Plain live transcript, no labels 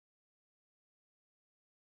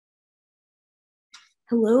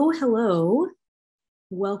Hello, hello.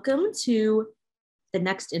 Welcome to the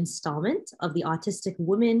next installment of the Autistic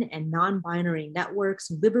Women and Non-Binary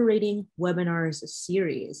Network's Liberating Webinars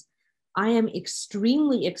series. I am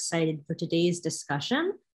extremely excited for today's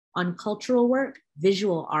discussion on cultural work,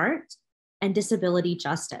 visual art, and disability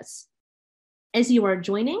justice. As you are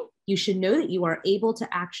joining, you should know that you are able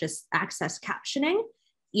to access captioning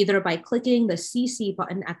either by clicking the CC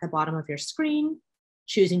button at the bottom of your screen,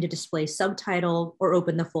 choosing to display subtitle or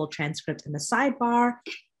open the full transcript in the sidebar,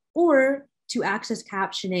 or to access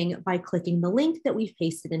captioning by clicking the link that we've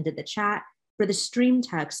pasted into the chat for the stream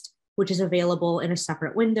text, which is available in a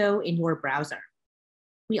separate window in your browser.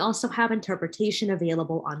 We also have interpretation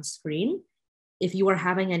available on screen. If you are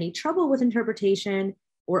having any trouble with interpretation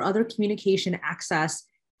or other communication access,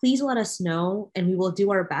 please let us know and we will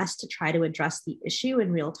do our best to try to address the issue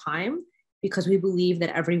in real time, because we believe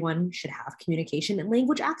that everyone should have communication and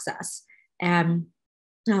language access. And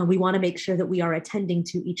we want to make sure that we are attending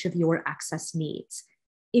to each of your access needs.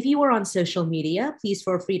 If you are on social media, please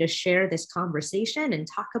feel free to share this conversation and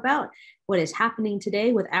talk about what is happening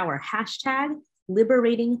today with our hashtag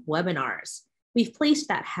Liberating Webinars. We've placed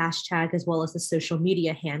that hashtag as well as the social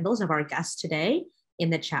media handles of our guests today in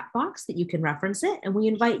the chat box that you can reference it, and we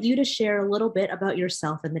invite you to share a little bit about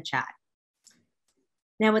yourself in the chat.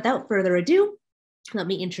 Now, without further ado, let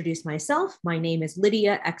me introduce myself. My name is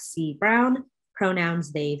Lydia XC Brown,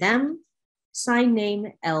 pronouns they, them, sign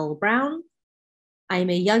name L Brown. I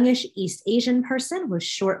am a youngish East Asian person with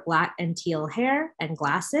short black and teal hair and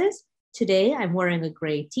glasses. Today, I'm wearing a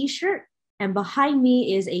gray t-shirt, and behind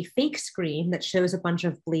me is a fake screen that shows a bunch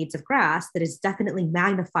of blades of grass that is definitely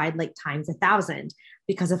magnified like times 1,000,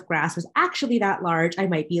 because if grass was actually that large, I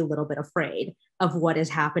might be a little bit afraid of what is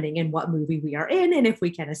happening and what movie we are in, and if we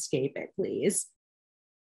can escape it, please.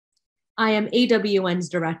 I am AWN's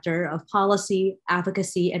Director of Policy,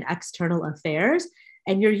 Advocacy, and External Affairs,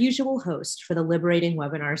 and your usual host for the Liberating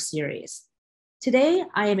Webinar series. Today,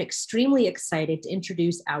 I am extremely excited to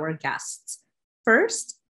introduce our guests.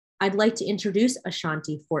 First, I'd like to introduce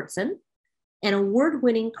Ashanti Fortson, an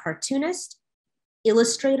award-winning cartoonist,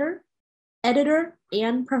 illustrator, editor,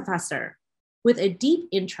 and professor with a deep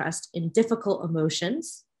interest in difficult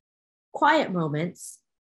emotions, quiet moments,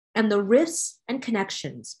 and the rifts and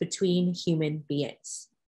connections between human beings.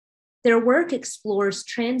 Their work explores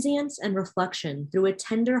transience and reflection through a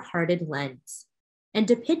tender-hearted lens, and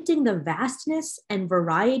depicting the vastness and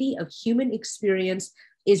variety of human experience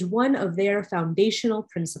is one of their foundational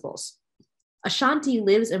principles. Ashanti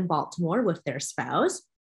lives in Baltimore with their spouse,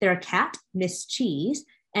 their cat, Miss Cheese,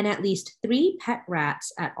 and at least 3 pet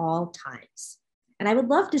rats at all times. And I would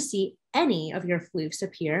love to see any of your floofs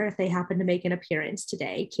appear if they happen to make an appearance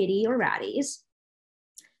today, kitty or ratties.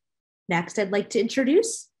 Next, I'd like to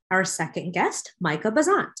introduce our second guest, Micah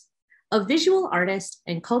Bazant, a visual artist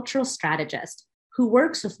and cultural strategist who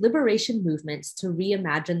works with liberation movements to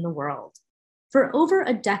reimagine the world. For over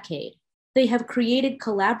a decade, they have created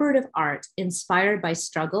collaborative art inspired by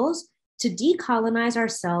struggles to decolonize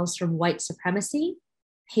ourselves from white supremacy,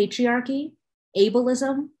 patriarchy,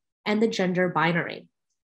 ableism, and the gender binary.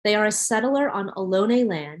 They are a settler on Ohlone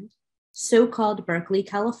land, so-called Berkeley,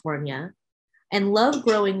 California, and love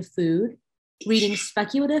growing food, reading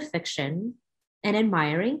speculative fiction, and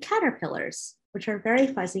admiring caterpillars, which are very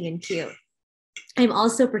fuzzy and cute. I'm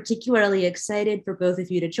also particularly excited for both of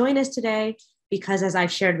you to join us today because, as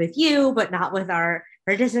I've shared with you, but not with our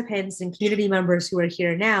participants and community members who are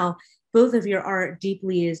here now, both of your art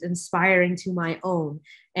deeply is inspiring to my own,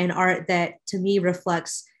 and art that to me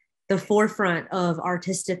reflects the forefront of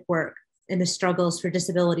artistic work in the struggles for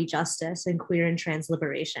disability justice and queer and trans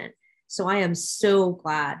liberation. So I am so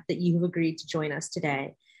glad that you have agreed to join us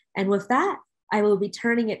today. And with that, I will be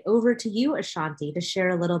turning it over to you, Ashanti, to share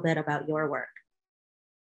a little bit about your work.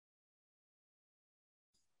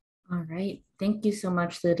 All right, thank you so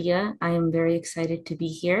much, Lydia. I am very excited to be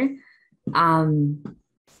here.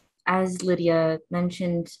 As Lydia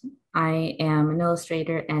mentioned, I am an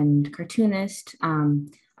illustrator and cartoonist.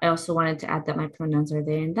 I also wanted to add that my pronouns are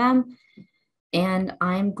they and them. And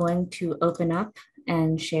I'm going to open up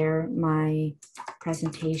and share my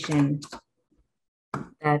presentation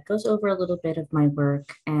that goes over a little bit of my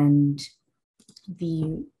work and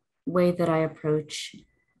the way that I approach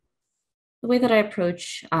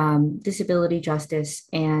disability justice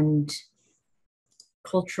and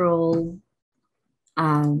cultural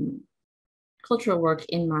work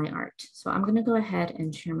in my art. So I'm going to go ahead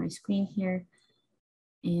and share my screen here,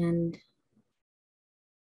 and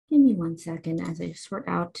give me 1 second as I sort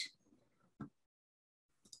out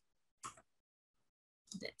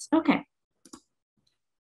this. Okay,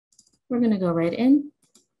 we're going to go right in.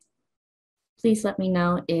 Please let me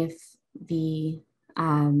know if the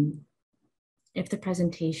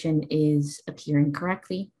presentation is appearing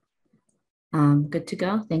correctly. Good to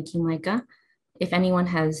go. Thank you, Micah. If anyone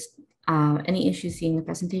has any issues seeing the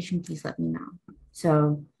presentation, please let me know.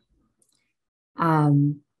 So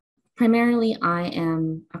primarily I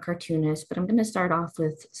am a cartoonist, but I'm going to start off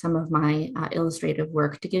with some of my illustrative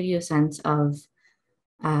work to give you a sense of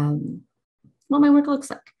what my work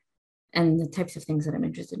looks like and the types of things that I'm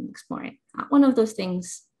interested in exploring. One of those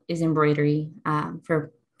things is embroidery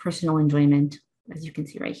for personal enjoyment, as you can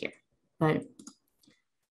see right here. But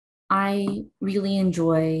I really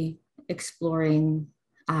enjoy exploring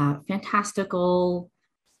fantastical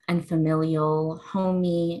and familial,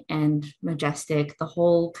 homey and majestic, the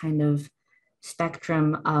whole kind of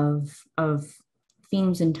spectrum of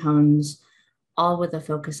themes and tones, all with a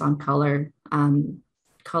focus on color.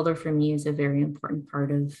 Color for me is a very important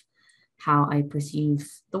part of how I perceive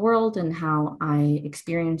the world and how I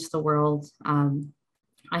experience the world.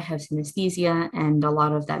 I have synesthesia, and a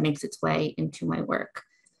lot of that makes its way into my work.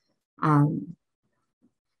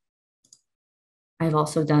 I've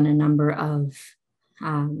also done a number of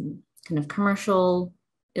kind of commercial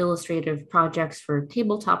illustrative projects for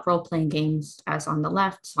tabletop role-playing games, as on the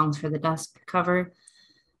left, Songs for the Dusk cover,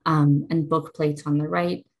 and book plates on the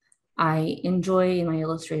right. I enjoy in my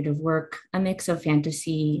illustrative work a mix of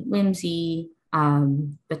fantasy, whimsy,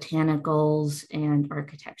 botanicals, and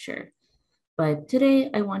architecture. But today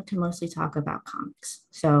I want to mostly talk about comics.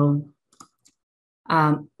 So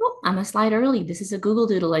I'm a slide early. This is a Google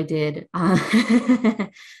Doodle I did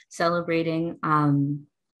celebrating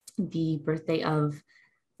the birthday of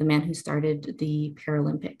the man who started the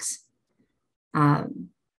Paralympics. Now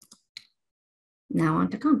on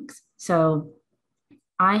to comics. So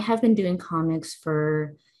I have been doing comics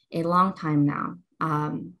for a long time now.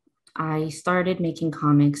 I started making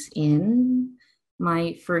comics in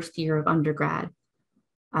my first year of undergrad,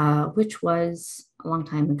 which was a long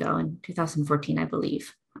time ago in 2014, I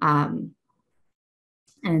believe. And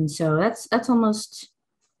so that's almost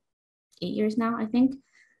 8 years now, I think,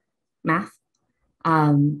 math.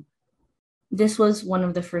 This was one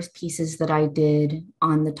of the first pieces that I did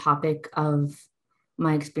on the topic of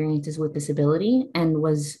my experiences with disability, and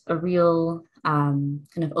was a real kind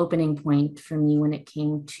of opening point for me when it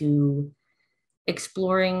came to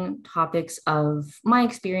exploring topics of my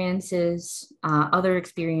experiences, other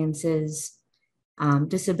experiences,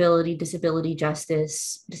 disability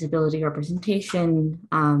justice, disability representation,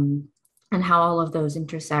 and how all of those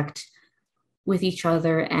intersect with each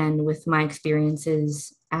other and with my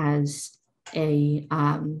experiences as a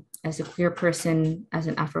queer person, as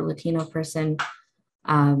an Afro-Latino person,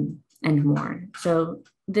 and more. So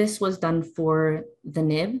this was done for the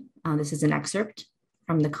Nib. This is an excerpt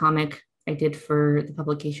from the comic I did for the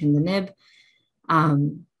publication The Nib,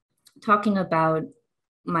 talking about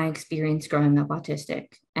my experience growing up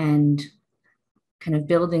autistic and kind of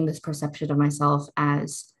building this perception of myself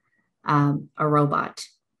as a robot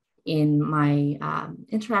in my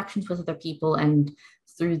interactions with other people, and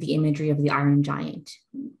through the imagery of the Iron Giant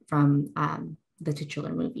from the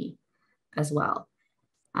titular movie as well.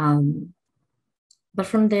 But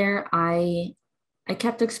from there, I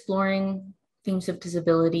kept exploring themes of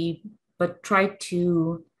disability, but tried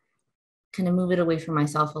to kind of move it away from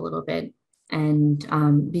myself a little bit, and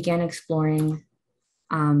began exploring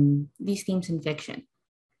these themes in fiction.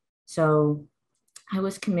 So I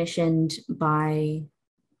was commissioned by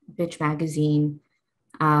Bitch Magazine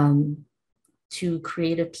to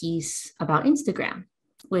create a piece about Instagram,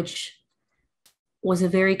 which was a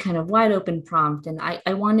very kind of wide open prompt. And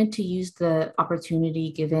I wanted to use the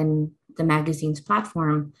opportunity given the magazine's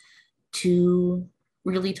platform to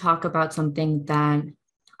really talk about something that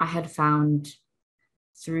I had found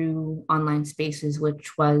through online spaces,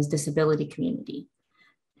 which was disability community.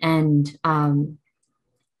 And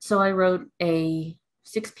so I wrote a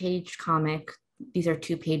 6-page comic. These are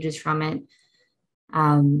 2 pages from it,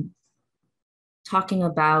 talking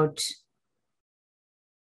about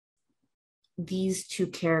these 2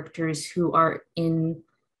 characters who are in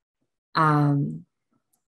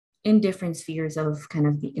different spheres of kind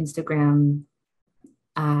of the Instagram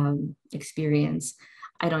experience.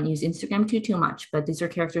 I don't use Instagram too much, but these are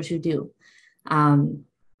characters who do.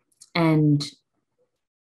 And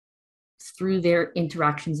through their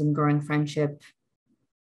interactions and growing friendship,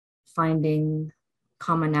 finding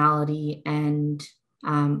commonality and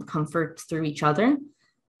comfort through each other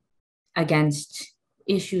against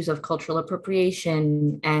issues of cultural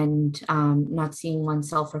appropriation and not seeing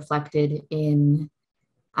oneself reflected in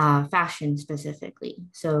fashion specifically.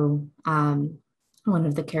 So one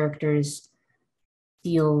of the characters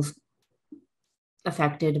feels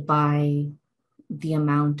affected by the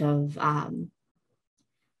amount of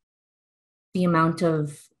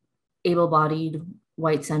able-bodied,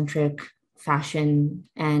 white-centric fashion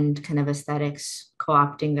and kind of aesthetics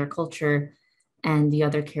co-opting their culture, and the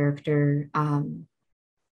other character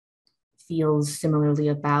feels similarly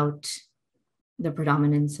about the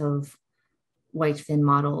predominance of white thin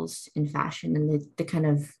models in fashion, and they kind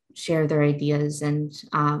of share their ideas and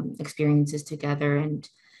experiences together and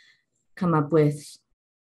come up with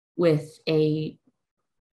a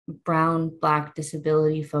brown, Black,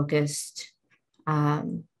 disability focused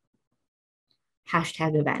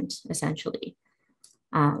hashtag event, essentially.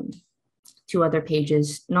 Two other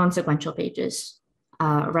pages, non-sequential pages,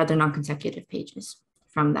 rather non-consecutive pages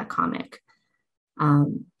from that comic.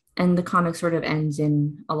 And the comic sort of ends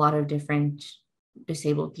in a lot of different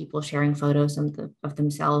disabled people sharing photos of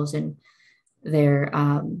themselves and their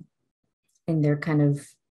kind of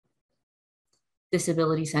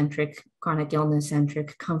disability-centric, chronic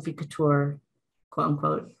illness-centric, comfy couture, quote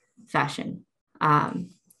unquote, fashion.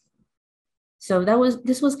 So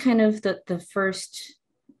this was kind of the first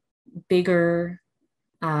bigger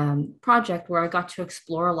project where I got to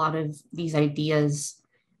explore a lot of these ideas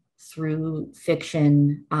through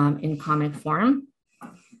fiction in comic form.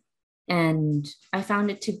 And I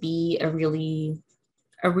found it to be a really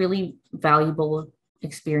valuable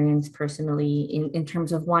experience personally in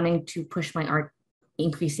terms of wanting to push my art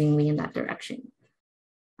increasingly in that direction.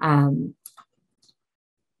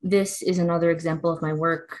 This is another example of my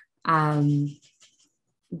work.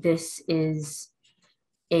 This is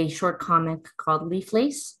a short comic called Leaf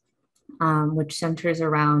Lace, which centers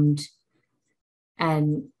around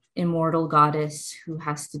an immortal goddess who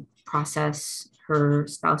has to process her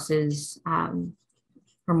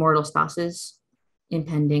mortal spouse's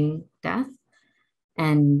impending death.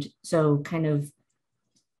 And so kind of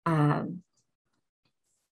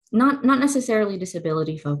not necessarily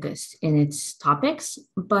disability focused in its topics,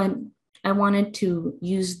 but I wanted to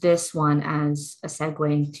use this one as a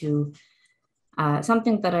segue into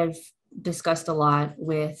something that I've discussed a lot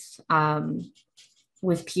with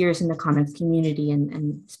peers in the comics community,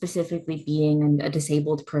 and specifically being a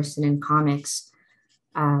disabled person in comics,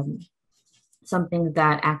 something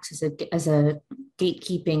that acts as a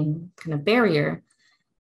gatekeeping kind of barrier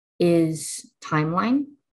is timeline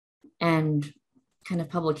and kind of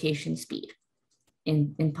publication speed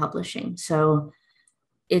in publishing. So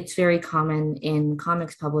it's very common in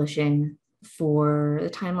comics publishing for the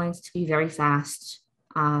timelines to be very fast.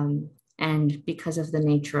 And because of the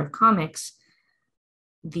nature of comics,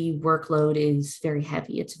 the workload is very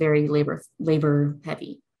heavy. It's very labor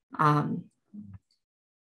heavy.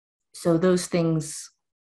 So those things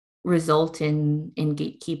result in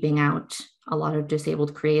gatekeeping out a lot of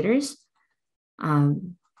disabled creators.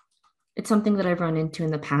 It's something that I've run into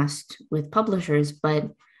in the past with publishers,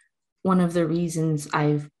 but one of the reasons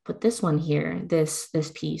I've put this one here, this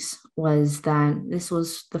piece, was that this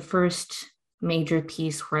was the first major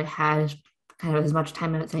piece where I had kind of as much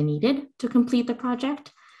time as I needed to complete the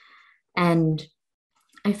project. And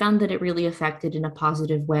I found that it really affected in a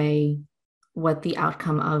positive way what the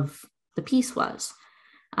outcome of the piece was.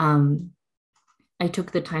 I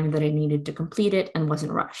took the time that I needed to complete it and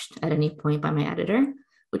wasn't rushed at any point by my editor,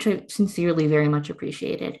 which I sincerely very much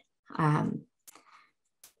appreciated.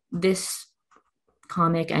 This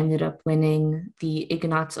comic ended up winning the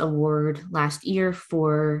Ignatz Award last year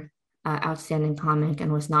for Outstanding Comic,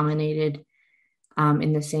 and was nominated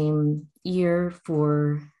in the same year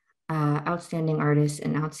for Outstanding Artist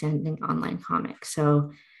and Outstanding Online Comic.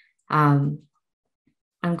 So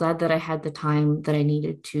I'm glad that I had the time that I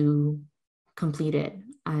needed to complete it.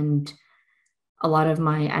 And a lot of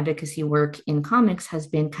my advocacy work in comics has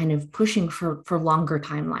been kind of pushing for longer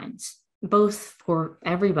timelines, both for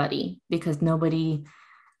everybody, because nobody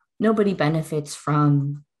benefits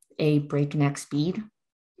from a breakneck speed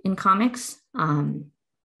in comics.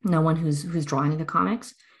 No one who's drawing the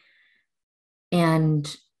comics.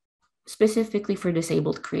 And specifically for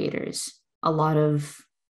disabled creators, a lot of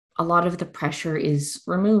the pressure is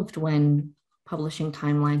removed when publishing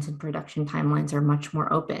timelines and production timelines are much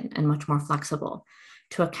more open and much more flexible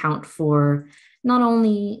to account for not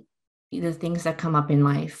only the things that come up in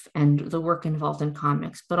life and the work involved in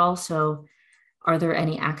comics, but also, are there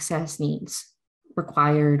any access needs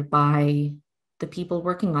required by the people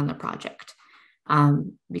working on the project?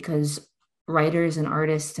 Because writers and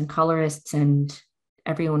artists and colorists and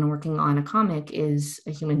everyone working on a comic is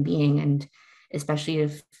a human being, and especially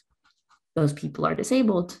if those people are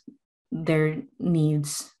disabled, their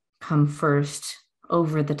needs come first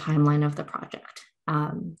over the timeline of the project.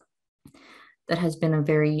 that has been a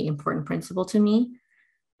very important principle to me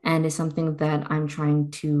and is something that I'm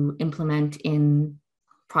trying to implement in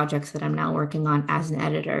projects that I'm now working on as an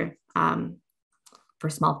editor for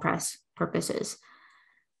small press purposes.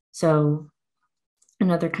 So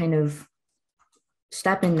another kind of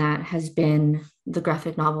step in that has been the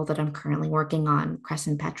graphic novel that I'm currently working on, Cress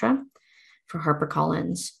and Petra, for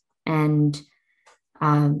HarperCollins. And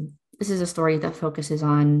this is a story that focuses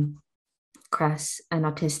on Cress, an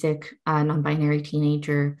autistic, non-binary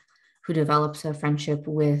teenager who develops a friendship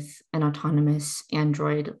with an autonomous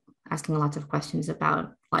android, asking lots of questions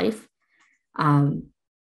about life. And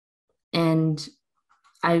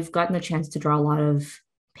I've gotten the chance to draw a lot of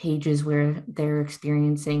pages where they're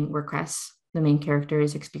experiencing, where Cress, the main character,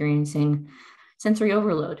 is experiencing sensory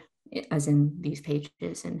overload, as in these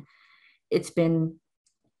pages. And it's been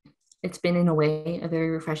in a way a very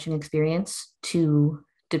refreshing experience to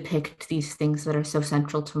depict these things that are so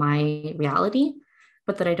central to my reality,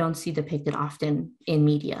 but that I don't see depicted often in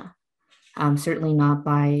media, certainly not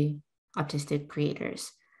by autistic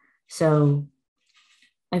creators. So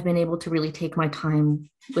I've been able to really take my time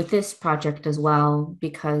with this project as well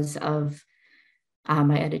because of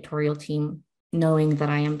my editorial team knowing that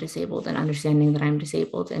I am disabled and understanding that I'm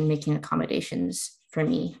disabled and making accommodations for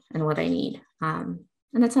me and what I need. And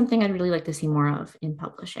that's something I'd really like to see more of in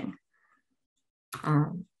publishing.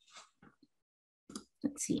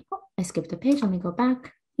 Let's see, I skipped a page, let me go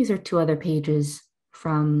back. These are two other pages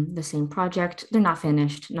from the same project. They're not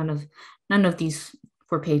finished. None of these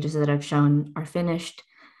 4 pages that I've shown are finished.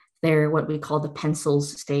 They're what we call the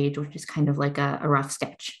pencils stage, which is kind of like a rough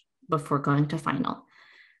sketch before going to final.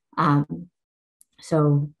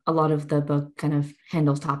 So a lot of the book kind of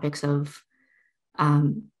handles topics of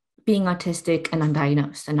being autistic and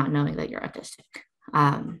undiagnosed and not knowing that you're autistic,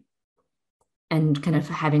 and kind of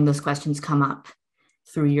having those questions come up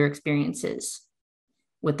through your experiences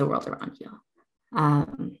with the world around you.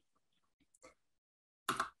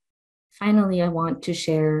 Finally, I want to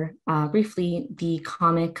share briefly the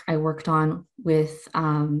comic I worked on with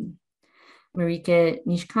Marika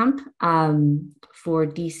Nischkamp for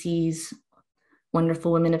DC's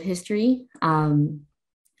Wonderful Women of History, on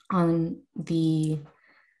the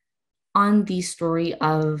story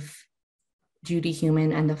of Judy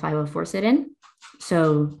Heumann and the 504 sit-in.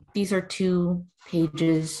 So these are 2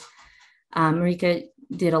 pages. Marika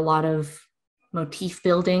did a lot of motif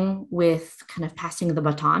building with kind of passing the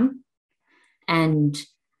baton and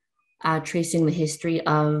tracing the history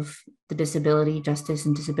of the disability justice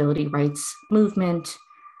and disability rights movement,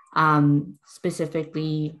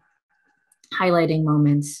 specifically highlighting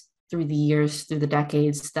moments through the years, through the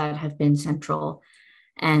decades that have been central,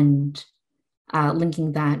 and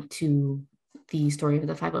linking that to the story of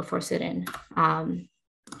the 504 sit-in.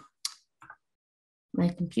 My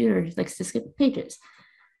computer likes to skip pages.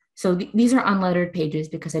 So these are unlettered pages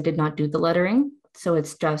because I did not do the lettering. So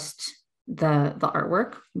it's just the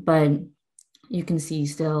artwork, but you can see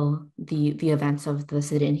still the events of the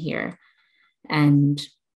sit-in here, and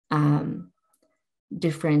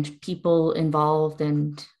different people involved,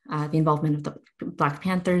 and the involvement of the Black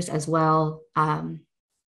Panthers as well.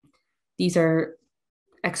 These are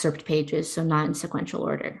excerpt pages, so not in sequential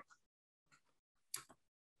order.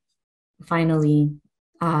 Finally,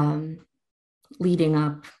 leading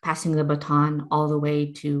up, passing the baton all the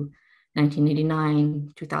way to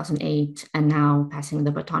 1989, 2008, and now passing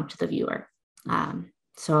the baton to the viewer.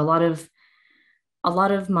 So a lot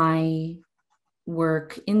of my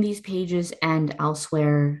work in these pages and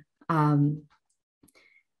elsewhere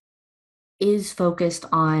is focused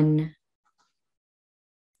on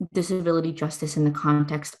disability justice in the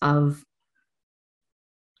context of,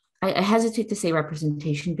 I hesitate to say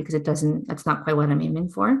representation because that's not quite what I'm aiming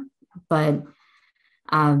for, but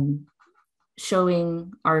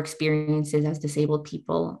showing our experiences as disabled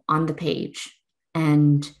people on the page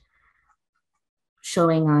and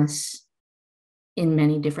showing us in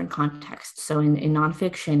many different contexts. So in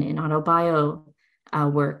nonfiction, in autobio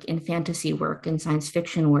work, in fantasy work, in science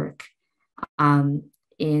fiction work,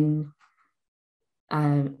 in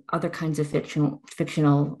other kinds of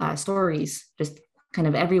fictional stories, just kind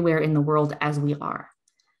of everywhere in the world as we are.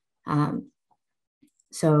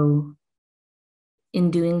 So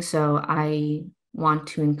in doing so, I want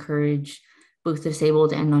to encourage both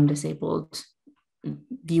disabled and non-disabled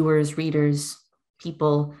viewers, readers,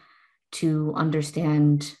 people to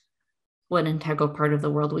understand what an integral part of the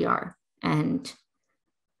world we are, and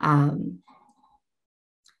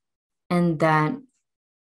that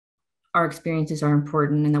our experiences are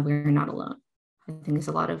important and that we're not alone. I think it's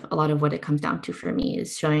a lot of what it comes down to for me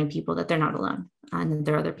is showing people that they're not alone and that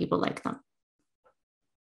there are other people like them.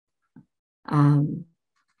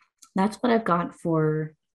 That's what I've got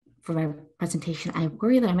for my presentation. I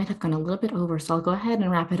worry that I might have gone a little bit over, so I'll go ahead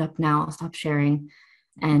and wrap it up now. I'll stop sharing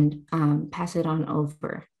and pass it on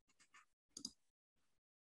over.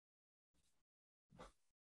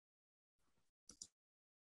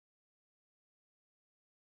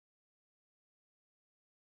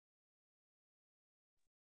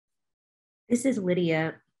 This is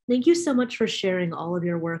Lydia. Thank you so much for sharing all of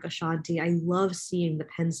your work, Ashanti. I love seeing the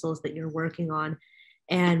pencils that you're working on.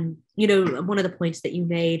 And, one of the points that you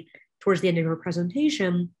made towards the end of your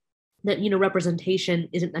presentation, that, representation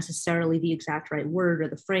isn't necessarily the exact right word or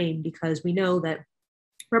the frame, because we know that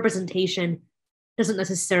representation doesn't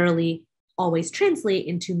necessarily always translate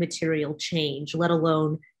into material change, let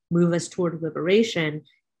alone move us toward liberation.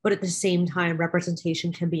 But at the same time,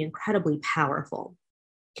 representation can be incredibly powerful,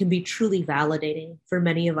 can be truly validating for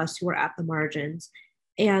many of us who are at the margins,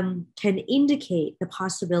 and can indicate the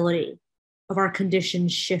possibility of our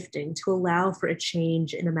conditions shifting to allow for a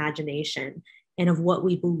change in imagination and of what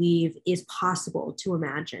we believe is possible to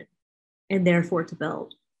imagine and therefore to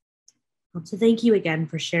build. So thank you again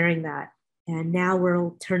for sharing that. And now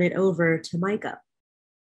we'll turn it over to Micah.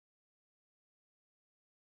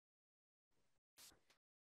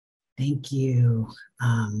 Thank you.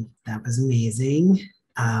 That was amazing.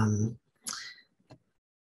 I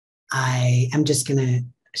am just going to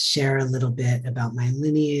share a little bit about my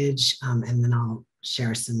lineage, and then I'll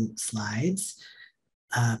share some slides.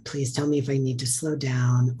 Please tell me if I need to slow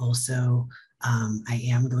down. Also, I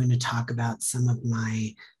am going to talk about some of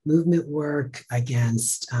my movement work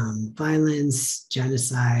against violence,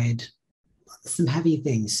 genocide, some heavy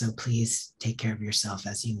things. So please take care of yourself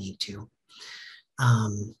as you need to.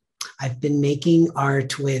 I've been making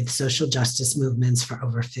art with social justice movements for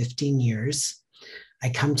over 15 years. I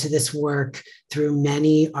come to this work through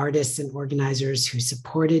many artists and organizers who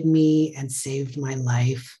supported me and saved my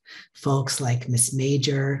life. Folks like Miss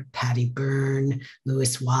Major, Patty Byrne,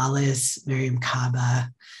 Lewis Wallace, Miriam Kaba,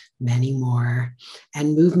 many more,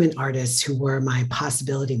 and movement artists who were my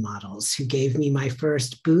possibility models, who gave me my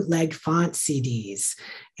first bootleg font CDs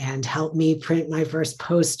and helped me print my first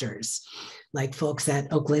posters, like folks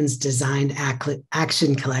at Oakland's Design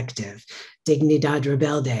Action Collective, Dignidad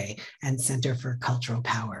Rebelde, and Center for Cultural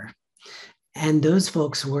Power. And those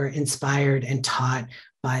folks were inspired and taught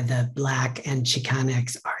by the Black and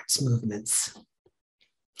Chicanx arts movements.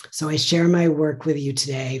 So I share my work with you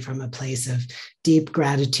today from a place of deep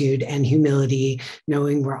gratitude and humility,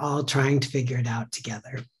 knowing we're all trying to figure it out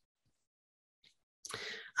together.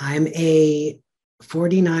 I'm a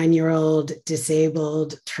 49-year-old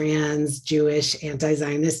disabled, trans, Jewish,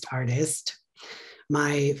 anti-Zionist artist.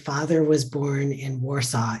 My father was born in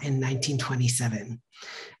Warsaw in 1927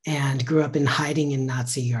 and grew up in hiding in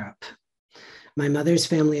Nazi Europe. My mother's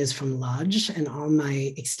family is from Lodz, and all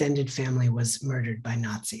my extended family was murdered by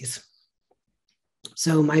Nazis.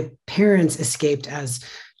 So my parents escaped as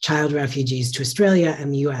child refugees to Australia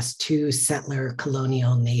and the US, two settler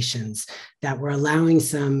colonial nations that were allowing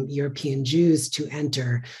some European Jews to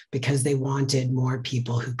enter because they wanted more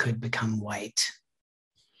people who could become white.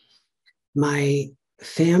 My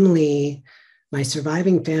family, my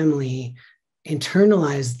surviving family,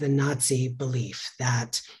 internalized the Nazi belief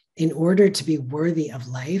that in order to be worthy of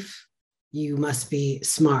life, you must be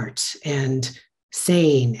smart and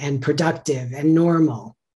sane and productive and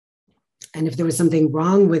normal. And if there was something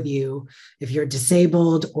wrong with you, if you're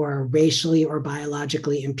disabled or racially or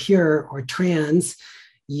biologically impure or trans,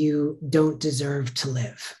 you don't deserve to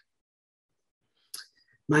live.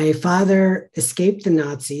 My father escaped the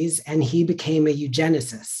Nazis and he became a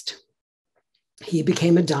eugenicist. He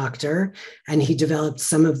became a doctor and he developed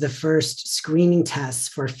some of the first screening tests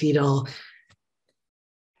for fetal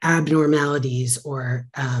abnormalities or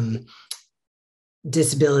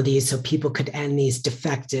disabilities so people could end these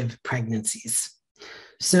defective pregnancies.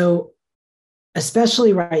 So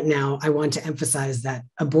especially right now, I want to emphasize that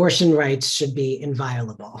abortion rights should be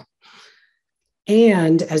inviolable.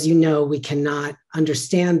 And as you know, we cannot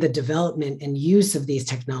understand the development and use of these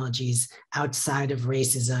technologies outside of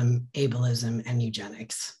racism, ableism, and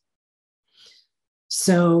eugenics.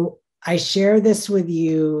 So I share this with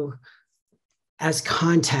you as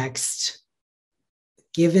context.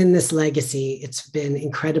 Given this legacy, it's been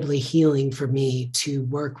incredibly healing for me to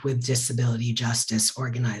work with disability justice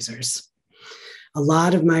organizers. A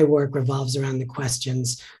lot of my work revolves around the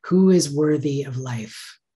questions: who is worthy of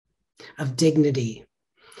life, of dignity?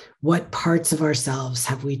 What parts of ourselves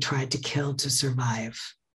have we tried to kill to survive?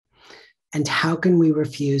 And how can we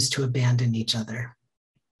refuse to abandon each other?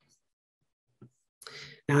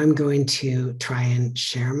 Now I'm going to try and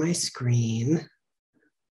share my screen.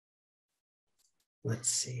 let's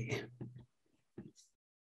see.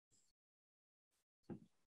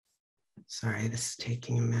 Sorry, this is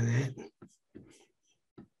taking a minute.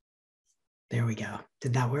 There we go.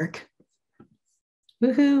 Did that work?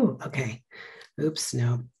 Woohoo. Okay. Oops,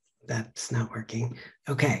 no, that's not working.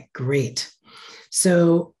 Okay, great.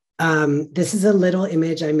 So this is a little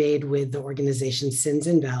image I made with the organization Sins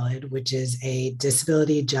Invalid, which is a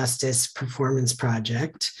disability justice performance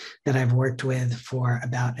project that I've worked with for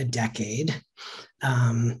about a decade.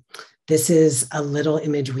 This is a little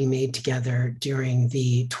image we made together during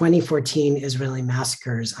the 2014 Israeli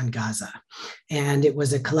massacres on Gaza. And it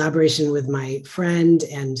was a collaboration with my friend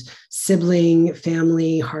and sibling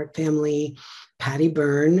family, heart family, Patty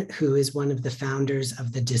Byrne, who is one of the founders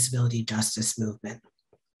of the disability justice movement.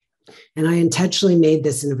 And I intentionally made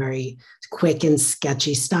this in a very quick and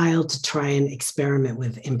sketchy style to try and experiment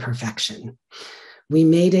with imperfection. We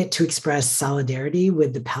made it to express solidarity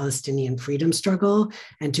with the Palestinian freedom struggle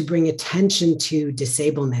and to bring attention to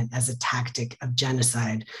disablement as a tactic of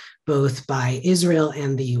genocide, both by Israel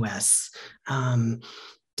and the US.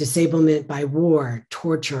 Disablement by war,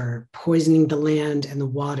 torture, poisoning the land and the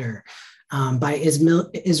water, by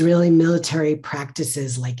Israeli military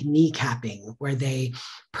practices like kneecapping, where they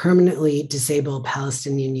permanently disable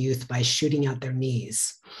Palestinian youth by shooting out their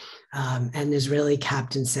knees. An Israeli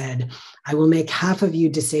captain said, "I will make half of you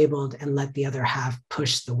disabled and let the other half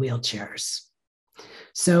push the wheelchairs."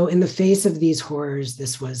 So in the face of these horrors,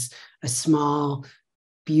 this was a small,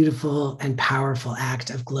 beautiful, and powerful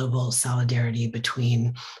act of global solidarity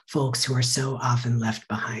between folks who are so often left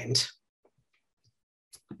behind.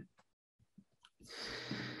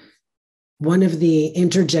 One of the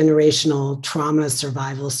intergenerational trauma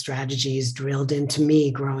survival strategies drilled into me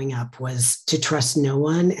growing up was to trust no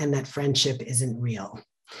one and that friendship isn't real.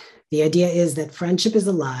 The idea is that friendship is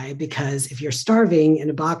a lie because if you're starving in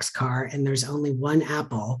a boxcar and there's only one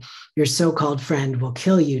apple, your so-called friend will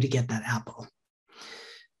kill you to get that apple.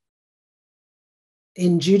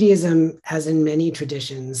 In Judaism, as in many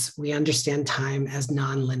traditions, we understand time as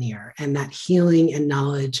nonlinear and that healing and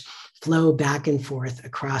knowledge flow back and forth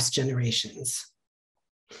across generations.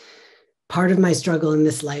 Part of my struggle in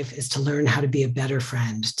this life is to learn how to be a better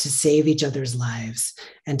friend, to save each other's lives,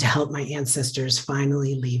 and to help my ancestors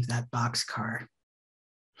finally leave that boxcar.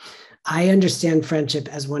 I understand friendship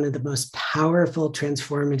as one of the most powerful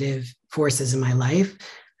transformative forces in my life,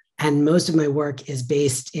 and most of my work is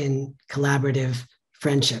based in collaborative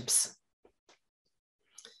friendships.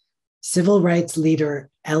 Civil rights leader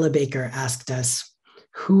Ella Baker asked us,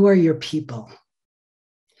 "Who are your people?"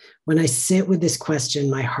 When I sit with this question,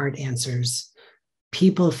 my heart answers,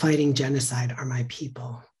 people fighting genocide are my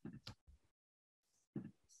people.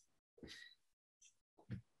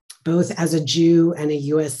 Both as a Jew and a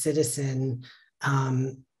US citizen,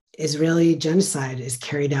 Israeli genocide is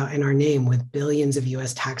carried out in our name with billions of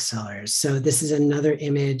US tax dollars. So this is another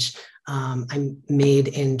image I made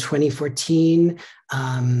in 2014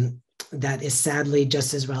 that is sadly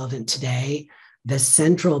just as relevant today. The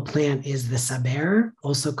central plant is the saber,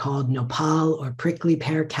 also called nopal or prickly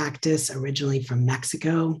pear cactus, originally from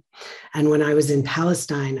Mexico. And when I was in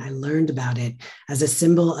Palestine, I learned about it as a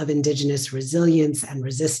symbol of indigenous resilience and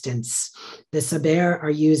resistance. The saber are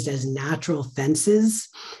used as natural fences,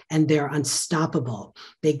 and they're unstoppable.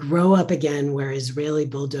 They grow up again where Israeli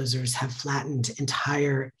bulldozers have flattened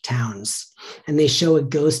entire towns, and they show a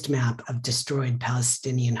ghost map of destroyed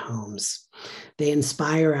Palestinian homes. They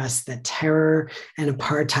inspire us that terror and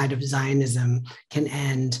apartheid of Zionism can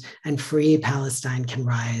end and free Palestine can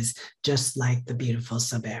rise, just like the beautiful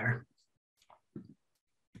saber.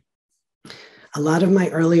 A lot of my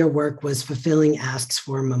earlier work was fulfilling asks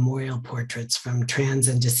for memorial portraits from trans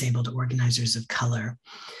and disabled organizers of color.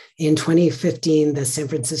 In 2015, the San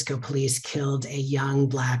Francisco police killed a young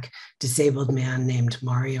Black disabled man named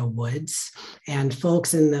Mario Woods, and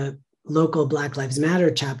folks in the local Black Lives Matter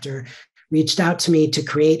chapter reached out to me to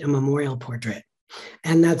create a memorial portrait.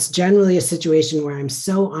 And that's generally a situation where I'm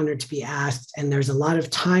so honored to be asked, and there's a lot of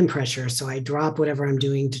time pressure, so I drop whatever I'm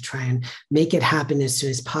doing to try and make it happen as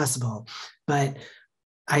soon as possible. But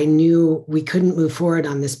I knew we couldn't move forward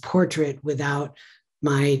on this portrait without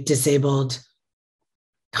my disabled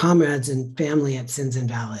comrades and family at Sins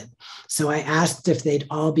Invalid. So I asked if they'd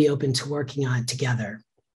all be open to working on it together,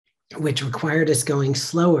 which required us going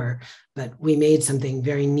slower, but we made something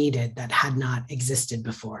very needed that had not existed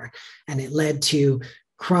before. And it led to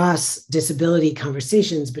cross-disability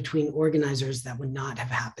conversations between organizers that would not have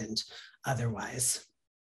happened otherwise.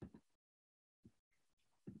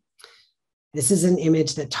 This is an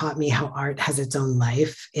image that taught me how art has its own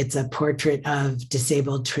life. It's a portrait of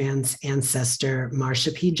disabled trans ancestor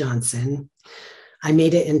Marsha P. Johnson. I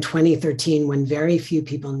made it in 2013 when very few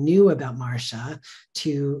people knew about Marsha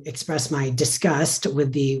to express my disgust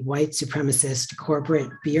with the white supremacist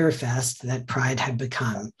corporate beer fest that Pride had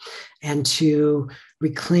become, and to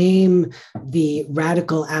reclaim the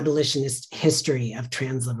radical abolitionist history of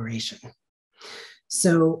trans liberation.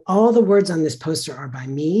 So all the words on this poster are by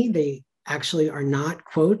me. They actually are not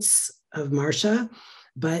quotes of Marsha,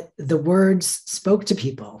 but the words spoke to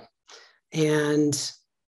people and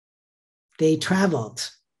they traveled.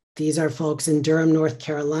 These are folks in Durham, North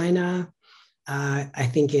Carolina, I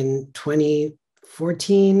think in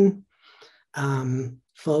 2014,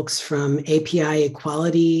 folks from API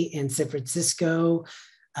Equality in San Francisco,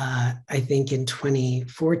 I think in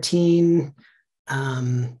 2014,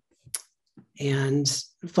 and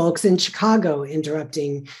folks in Chicago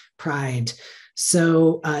interrupting Pride.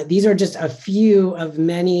 So these are just a few of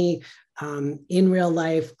many in real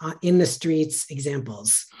life, in the streets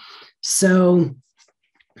examples. So,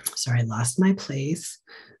 sorry, I lost my place.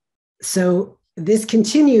 So this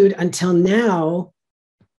continued until now.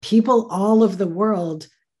 People all over the world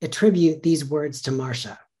attribute these words to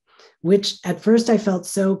Marsha, which at first I felt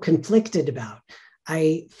so conflicted about.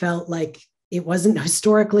 I felt like it wasn't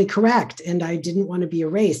historically correct and I didn't want to be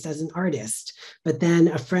erased as an artist. But then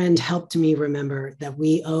a friend helped me remember that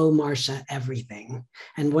we owe Marsha everything.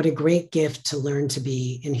 And what a great gift to learn to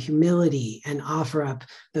be in humility and offer up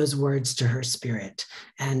those words to her spirit.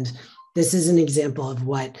 And this is an example of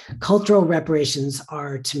what cultural reparations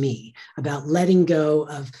are to me, about letting go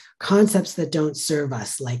of concepts that don't serve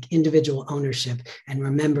us, like individual ownership, and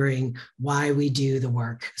remembering why we do the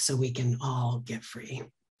work so we can all get free.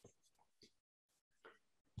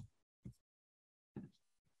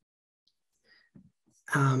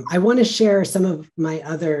 I want to share some of my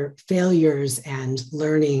other failures and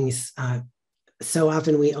learnings. So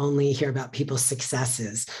often we only hear about people's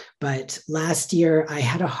successes, but last year I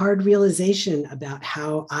had a hard realization about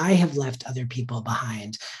how I have left other people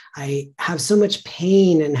behind. I have so much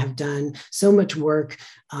pain and have done so much work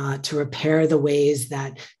to repair the ways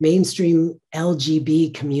that mainstream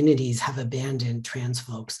LGB communities have abandoned trans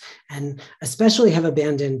folks, and especially have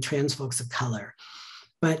abandoned trans folks of color.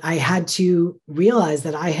 But I had to realize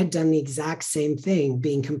that I had done the exact same thing,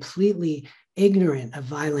 being completely ignorant of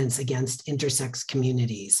violence against intersex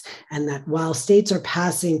communities. And that while states are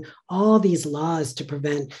passing all these laws to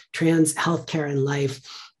prevent trans healthcare and life,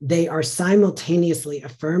 they are simultaneously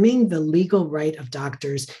affirming the legal right of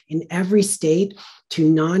doctors in every state to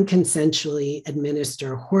non-consensually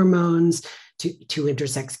administer hormones to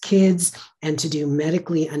intersex kids, and to do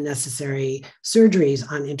medically unnecessary surgeries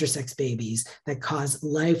on intersex babies that cause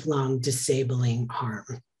lifelong disabling harm.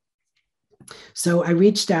 So I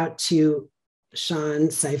reached out to Sean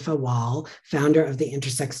Saifa Wall, founder of the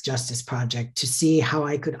Intersex Justice Project, to see how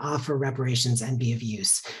I could offer reparations and be of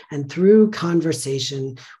use. And through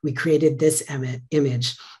conversation, we created this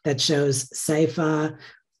image that shows Saifa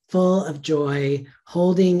full of joy,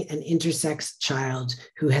 holding an intersex child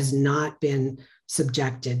who has not been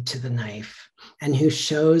subjected to the knife, and who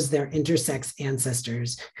shows their intersex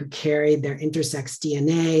ancestors who carried their intersex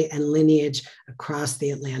DNA and lineage across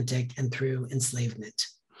the Atlantic and through enslavement.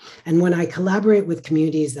 And when I collaborate with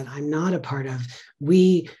communities that I'm not a part of,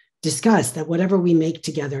 we discuss that whatever we make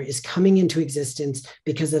together is coming into existence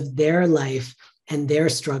because of their life and their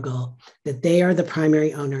struggle, that they are the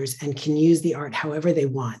primary owners and can use the art however they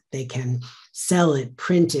want. They can sell it,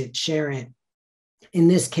 print it, share it. In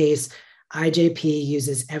this case, IJP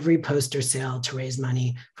uses every poster sale to raise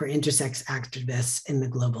money for intersex activists in the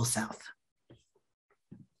global South.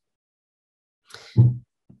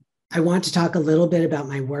 I want to talk a little bit about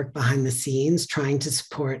my work behind the scenes, trying to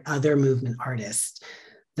support other movement artists.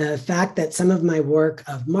 The fact that some of my work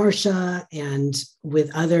of Marsha and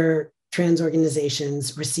with other trans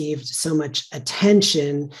organizations received so much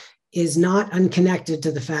attention is not unconnected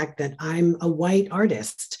to the fact that I'm a white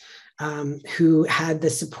artist who had the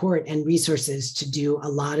support and resources to do a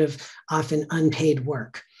lot of often unpaid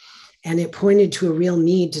work. And it pointed to a real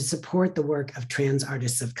need to support the work of trans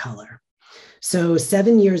artists of color. So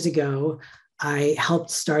 7 years ago, I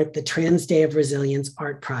helped start the Trans Day of Resilience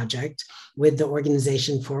art project with the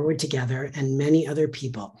organization Forward Together and many other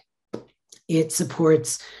people. It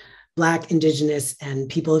supports Black, Indigenous, and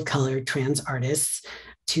people of color trans artists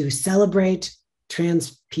to celebrate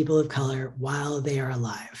trans people of color while they are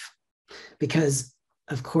alive. Because,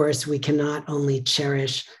 of course, we cannot only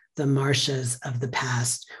cherish the Marshas of the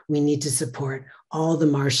past, we need to support all the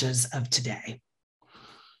Marshas of today.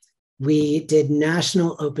 We did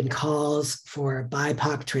national open calls for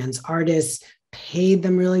BIPOC trans artists, paid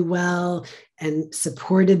them really well, and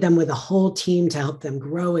supported them with a whole team to help them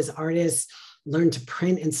grow as artists. learn to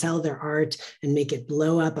print and sell their art and make it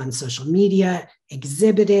blow up on social media,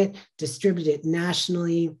 exhibit it, distribute it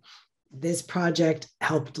nationally. This project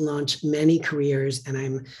helped launch many careers, and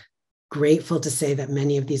I'm grateful to say that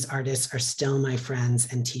many of these artists are still my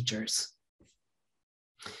friends and teachers.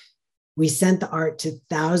 We sent the art to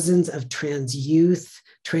thousands of trans youth,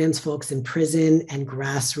 trans folks in prison, and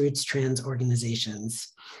grassroots trans organizations.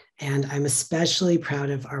 And I'm especially proud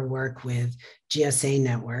of our work with GSA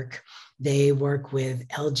Network. They work with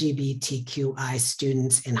LGBTQI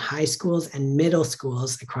students in high schools and middle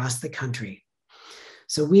schools across the country.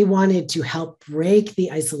 So we wanted to help break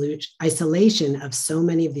the isolation of so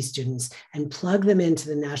many of these students and plug them into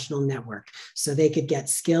the national network so they could get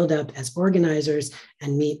skilled up as organizers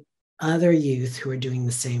and meet other youth who are doing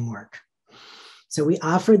the same work. So we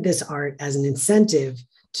offered this art as an incentive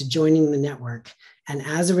to joining the network. And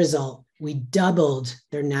as a result, we doubled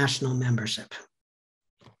their national membership.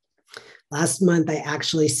 Last month, I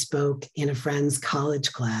actually spoke in a friend's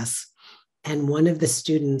college class, and one of the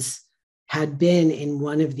students had been in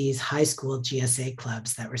one of these high school GSA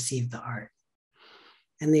clubs that received the art.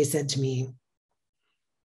 And they said to me,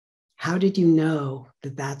 "How did you know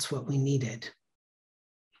that that's what we needed?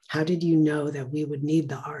 How did you know that we would need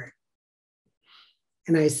the art?"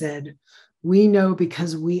 And I said, "We know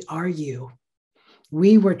because we are you.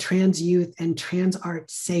 We were trans youth, and trans art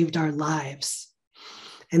saved our lives.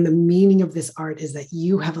 And the meaning of this art is that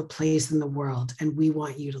you have a place in the world, and we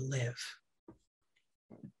want you to live."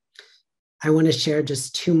 I want to share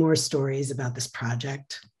just two more stories about this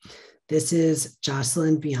project. This is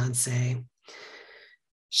Jocelyn Beyonce.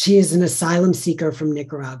 She is an asylum seeker from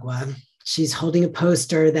Nicaragua. She's holding a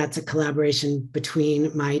poster that's a collaboration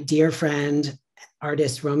between my dear friend,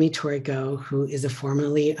 artist Romy Torrico, who is a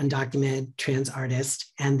formerly undocumented trans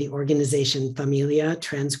artist, and the organization Familia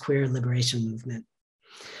Trans Queer Liberation Movement.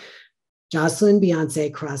 Jocelyn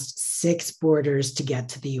Beyonce crossed 6 borders to get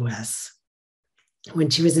to the US.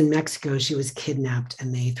 When she was in Mexico, she was kidnapped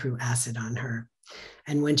and they threw acid on her.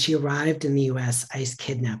 And when she arrived in the US, ICE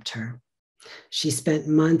kidnapped her. She spent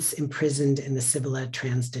months imprisoned in the Cibula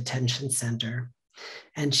Trans Detention Center.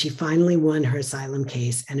 And she finally won her asylum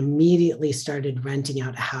case and immediately started renting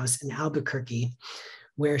out a house in Albuquerque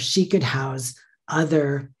where she could house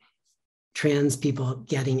other trans people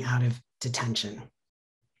getting out of detention.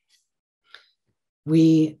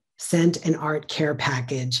 We sent an art care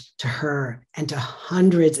package to her and to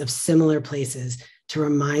hundreds of similar places to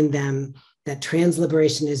remind them that trans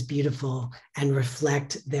liberation is beautiful and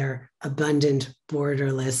reflect their abundant,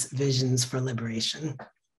 borderless visions for liberation.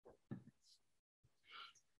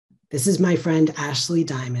 This is my friend, Ashley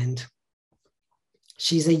Diamond.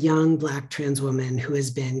 She's a young Black trans woman who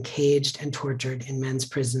has been caged and tortured in men's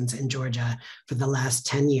prisons in Georgia for the last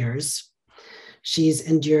 10 years. She's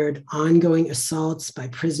endured ongoing assaults by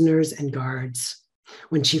prisoners and guards.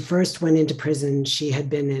 When she first went into prison, she had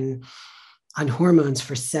been on hormones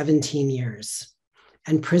for 17 years.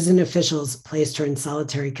 And prison officials placed her in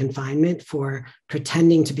solitary confinement for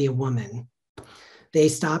pretending to be a woman. They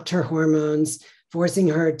stopped her hormones, forcing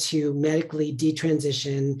her to medically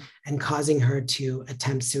detransition and causing her to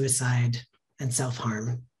attempt suicide and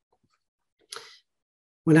self-harm.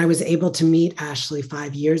 When I was able to meet Ashley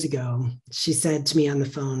 5 years ago, she said to me on the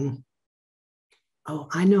phone, "Oh,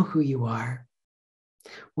 I know who you are.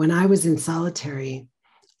 When I was in solitary,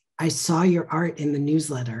 I saw your art in the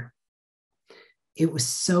newsletter. It was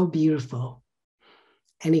so beautiful,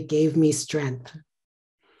 and it gave me strength.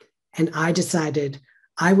 And I decided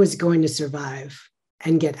I was going to survive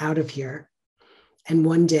and get out of here. And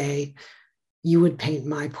one day you would paint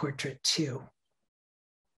my portrait too."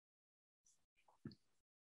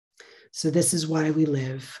 So this is why we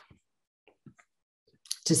live: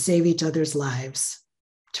 to save each other's lives,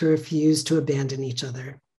 to refuse to abandon each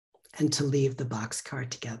other, and to leave the boxcar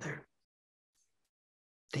together.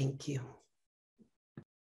 Thank you.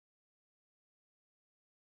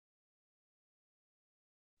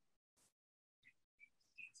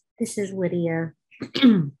 This is Lydia.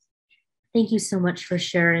 Thank you so much for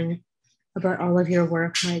sharing about all of your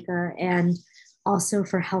work, Micah, and also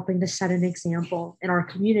for helping to set an example in our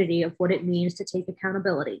community of what it means to take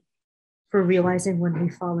accountability for realizing when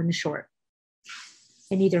we've fallen short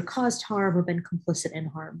and either caused harm or been complicit in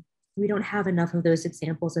harm. We don't have enough of those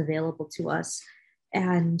examples available to us.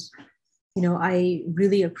 And, I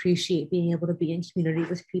really appreciate being able to be in community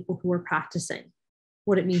with people who are practicing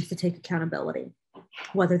what it means to take accountability,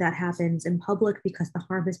 whether that happens in public because the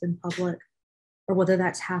harm has been public, or whether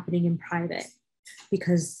that's happening in private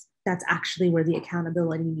because that's actually where the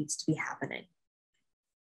accountability needs to be happening.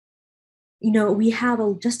 We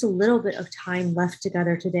have just a little bit of time left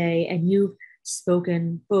together today, and you've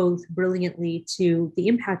spoken both brilliantly to the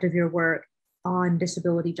impact of your work on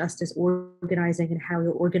disability justice organizing and how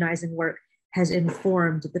your organizing work has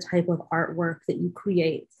informed the type of artwork that you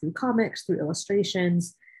create through comics, through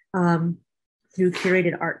illustrations, through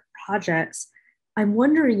curated art projects. I'm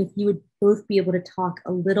wondering if you would both be able to talk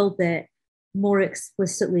a little bit more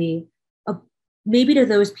explicitly, maybe to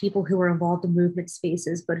those people who are involved in movement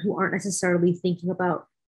spaces, but who aren't necessarily thinking about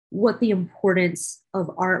what the importance of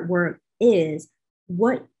artwork is,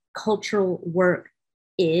 what cultural work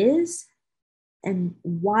is, and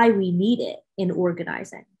why we need it in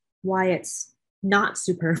organizing, why it's not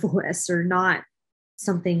superfluous or not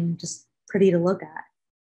something just pretty to look at.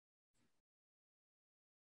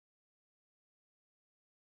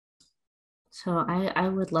 So I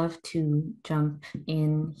would love to jump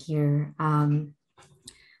in here. I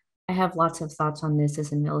have lots of thoughts on this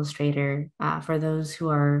as an illustrator. For those who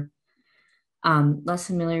are less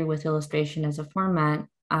familiar with illustration as a format,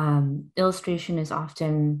 illustration is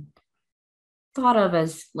often thought of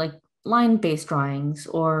as like line-based drawings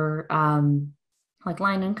or like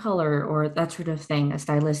line and color or that sort of thing, a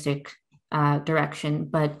stylistic direction.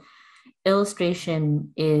 But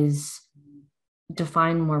illustration is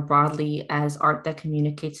defined more broadly as art that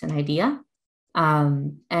communicates an idea.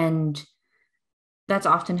 And that's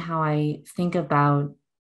often how I think about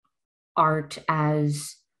art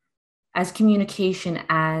as communication,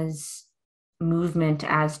 as movement,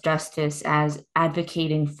 as justice, as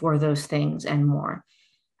advocating for those things and more.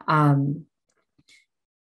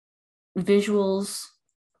 Visuals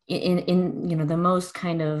in the most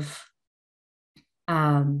kind of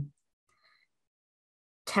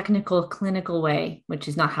technical, clinical way, which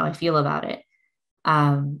is not how I feel about it.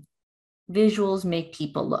 Visuals make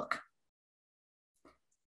people look.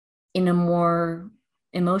 In a more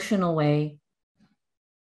emotional way,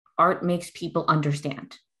 art makes people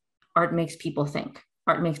understand. Art makes people think.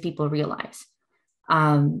 Art makes people realize.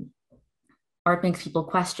 Art makes people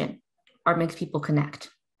question. Art makes people connect.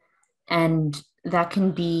 And that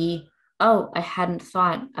can be, oh, I hadn't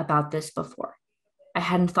thought about this before. I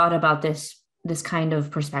hadn't thought about this kind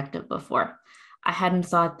of perspective before. I hadn't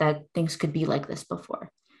thought that things could be like this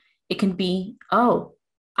before. It can be, oh,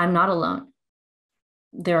 I'm not alone.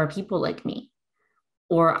 There are people like me.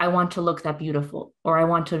 Or I want to look that beautiful. Or I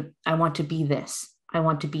want to be this. I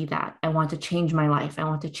want to be that. I want to change my life. I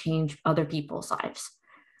want to change other people's lives.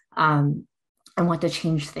 I want to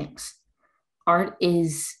change things. Art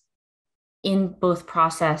is in both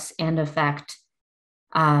process and effect.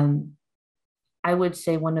 I would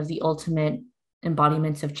say one of the ultimate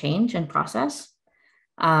embodiments of change and process.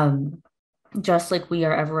 Just like we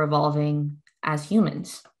are ever evolving as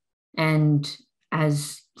humans and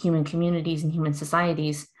as human communities and human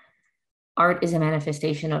societies, art is a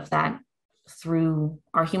manifestation of that through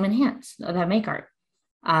our human hands that make art.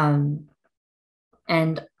 And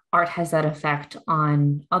art has that effect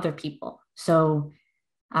on other people. So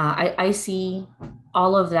I see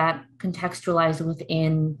all of that contextualized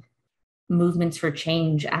within movements for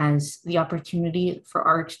change as the opportunity for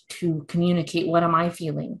art to communicate, what am I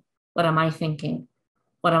feeling? What am I thinking?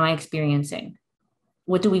 What am I experiencing?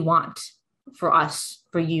 What do we want for us,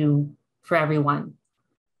 for you, for everyone?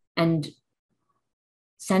 And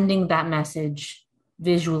sending that message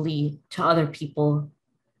visually to other people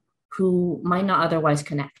who might not otherwise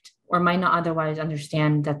connect or might not otherwise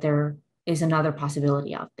understand that there is another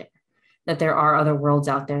possibility out there, that there are other worlds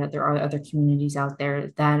out there, that there are other communities out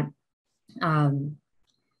there, that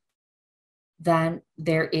that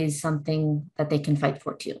there is something that they can fight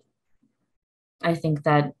for too. I think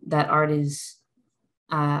that art is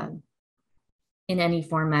in any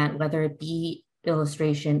format, whether it be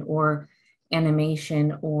illustration or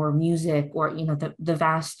animation or music or the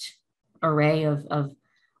vast array of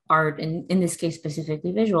art, and in this case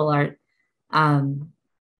specifically visual art,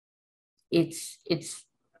 it's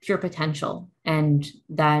pure potential, and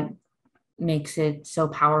that makes it so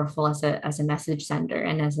powerful as a message sender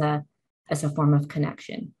and as a form of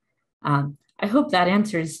connection. I hope that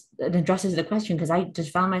answers and addresses the question, because I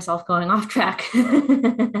just found myself going off track.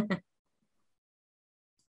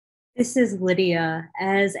 This is Lydia.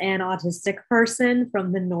 As an autistic person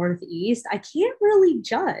from the Northeast, I can't really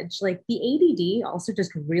judge. Like, the ADD also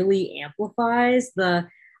just really amplifies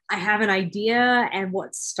I have an idea, and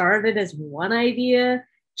what started as one idea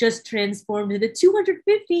just transformed into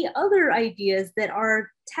 250 other ideas that are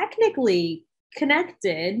technically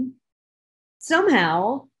connected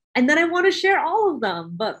somehow. And then I want to share all of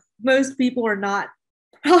them, but most people are not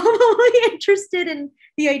probably interested in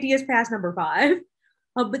the ideas past number 5.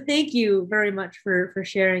 But thank you very much for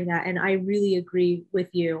sharing that. And I really agree with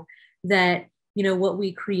you that what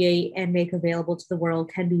we create and make available to the world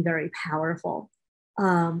can be very powerful.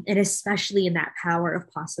 And especially in that power of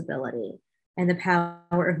possibility and the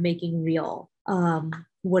power of making real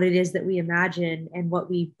what it is that we imagine and what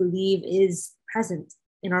we believe is present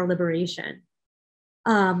in our liberation.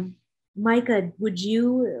 Micah, would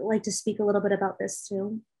you like to speak a little bit about this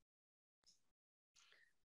too?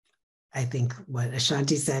 I think what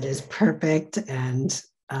Ashanti said is perfect, and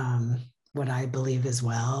what I believe as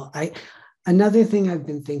well. Another thing I've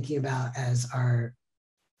been thinking about as our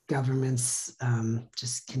governments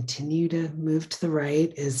just continue to move to the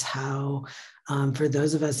right is how, for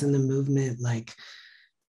those of us in the movement, like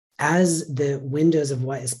as the windows of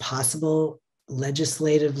what is possible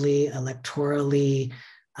legislatively, electorally,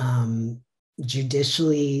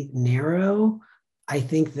 judicially narrow, I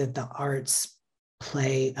think that the arts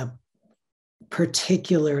play a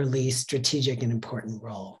particularly strategic and important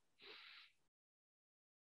role.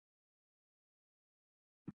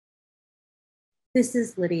 This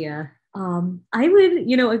is Lydia. I would,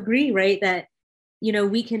 agree, right, that,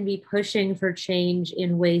 we can be pushing for change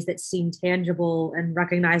in ways that seem tangible and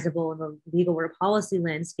recognizable in the legal or policy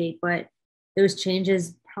landscape, but those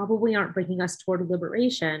changes probably aren't bringing us toward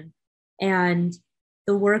liberation. And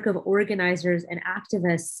the work of organizers and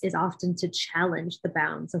activists is often to challenge the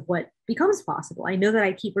bounds of what becomes possible. I know that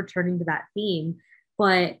I keep returning to that theme,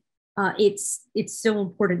 but it's so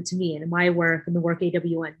important to me and in my work and the work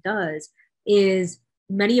AWN does is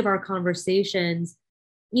many of our conversations,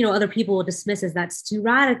 other people will dismiss as that's too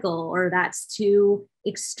radical or that's too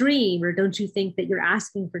extreme, or don't you think that you're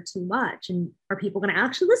asking for too much? And are people going to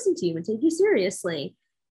actually listen to you and take you seriously?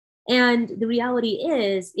 And the reality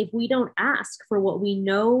is, if we don't ask for what we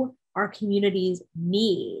know our communities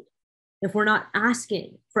need, if we're not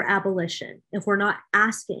asking for abolition, if we're not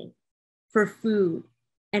asking for food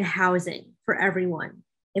and housing for everyone,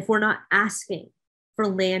 if we're not asking for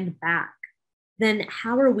land back, then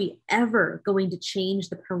how are we ever going to change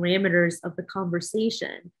the parameters of the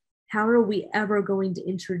conversation? How are we ever going to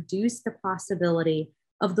introduce the possibility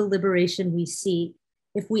of the liberation we seek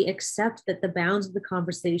if we accept that the bounds of the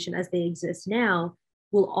conversation as they exist now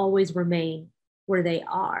will always remain where they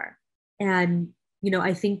are? And,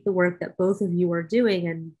 I think the work that both of you are doing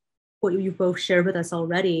and what you've both shared with us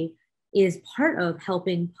already is part of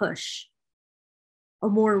helping push a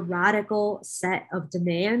more radical set of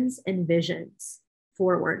demands and visions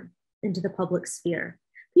forward into the public sphere.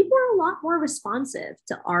 People are a lot more responsive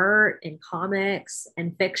to art and comics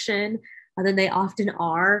and fiction than they often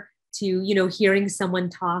are to, hearing someone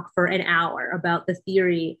talk for an hour about the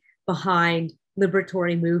theory behind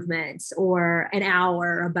liberatory movements or an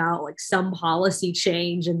hour about like some policy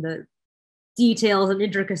change and the details and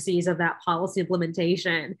intricacies of that policy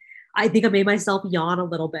implementation. I think I made myself yawn a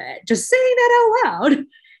little bit just saying that out loud.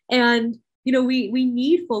 And, we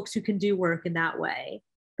need folks who can do work in that way.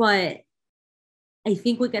 But I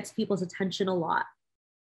think what gets people's attention a lot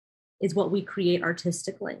is what we create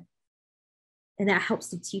artistically. And that helps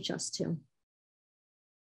to teach us too.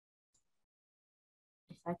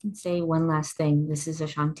 If I can say one last thing, this is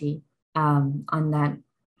Ashanti. On that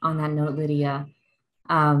note, Lydia,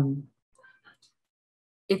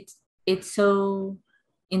 it's so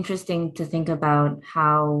interesting to think about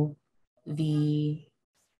how the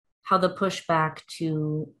pushback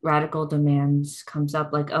to radical demands comes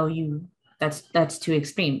up, like, oh, that's too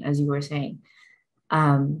extreme, as you were saying.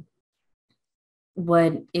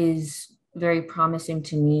 What is very promising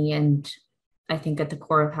to me, and I think at the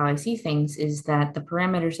core of how I see things, is that the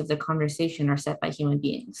parameters of the conversation are set by human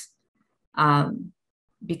beings,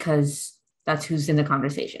 because that's who's in the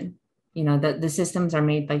conversation. The systems are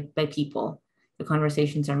made by people. The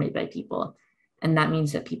conversations are made by people. And that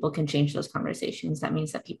means that people can change those conversations. That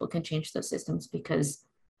means that people can change those systems because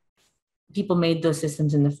people made those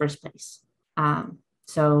systems in the first place.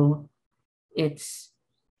 So it's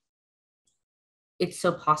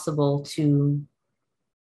so possible to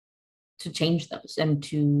change those and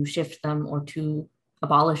to shift them or to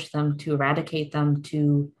abolish them, to eradicate them,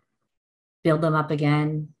 to build them up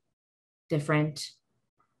again, different,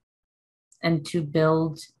 and to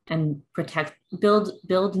build and protect,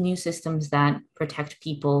 build new systems that protect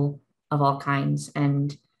people of all kinds,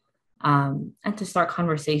 and to start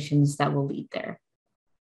conversations that will lead there.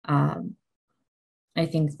 I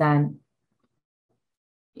think that,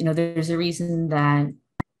 there's a reason that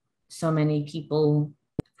so many people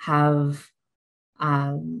have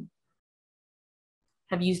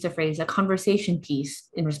used the phrase a conversation piece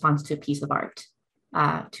in response to a piece of art,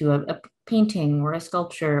 to a painting or a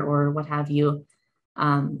sculpture or what have you,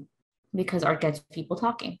 because art gets people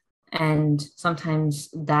talking. And sometimes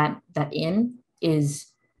that in is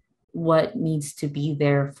what needs to be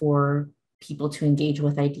there for people to engage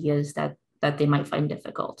with ideas that they might find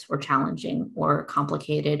difficult or challenging or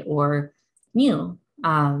complicated or new.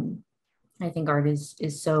 I think art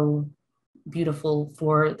is so beautiful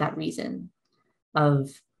for that reason of,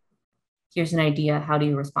 here's an idea, how do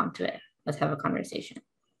you respond to it? Let's have a conversation.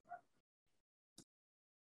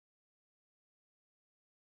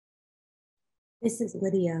 This is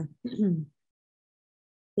Lydia.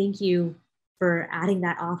 Thank you for adding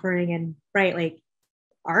that offering. And right, like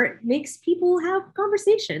art makes people have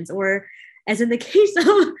conversations, or as in the case of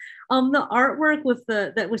the artwork with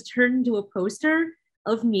that was turned into a poster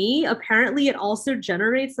of me, apparently it also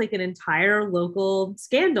generates like an entire local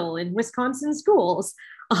scandal in Wisconsin schools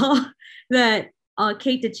that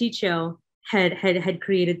Kate DiCiccio had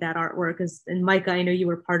created that artwork. And Micah, I know you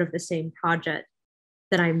were part of the same project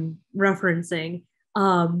that I'm referencing.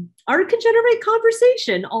 Art can generate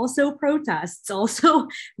conversation, also protests, also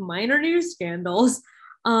minor news scandals.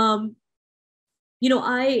 I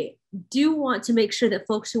do want to make sure that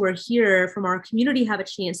folks who are here from our community have a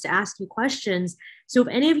chance to ask you questions. So if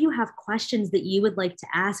any of you have questions that you would like to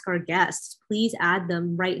ask our guests, please add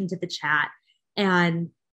them right into the chat.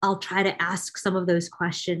 And I'll try to ask some of those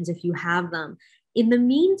questions if you have them. In the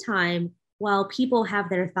meantime, while people have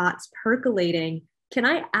their thoughts percolating, can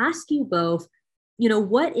I ask you both,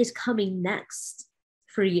 what is coming next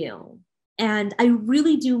for you? And I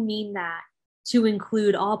really do mean that to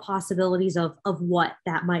include all possibilities of what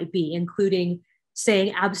that might be, including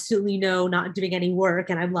saying absolutely no, not doing any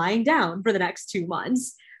work, and I'm lying down for the next 2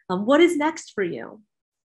 months. What is next for you?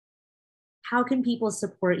 How can people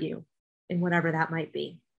support you in whatever that might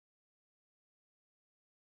be?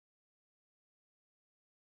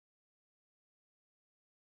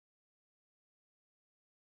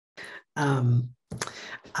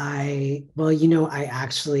 I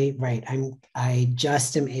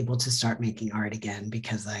just am able to start making art again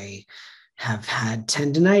because I have had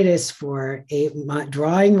tendonitis for 8 months,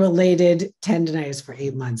 drawing related tendonitis for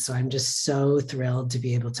 8 months. So I'm just so thrilled to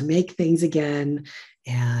be able to make things again.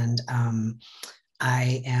 And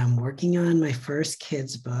I am working on my first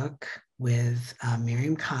kids book with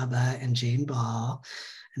Miriam Kaba and Jane Ball,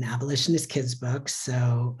 an abolitionist kids book.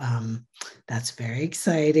 So that's very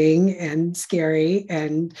exciting and scary.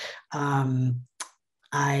 And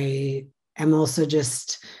I am also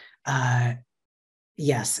just,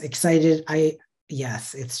 excited.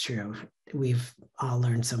 Yes, it's true. We've all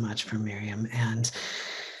learned so much from Miriam. And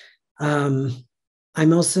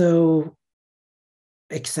I'm also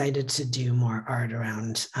excited to do more art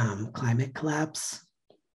around climate collapse.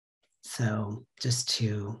 So just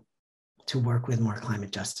to work with more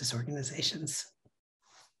climate justice organizations.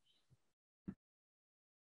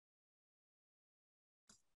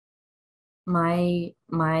 My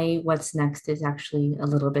what's next is actually a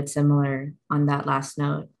little bit similar on that last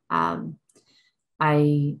note. Earth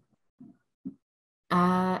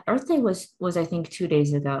Day was I think 2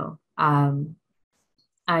 days ago.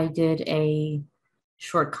 I did a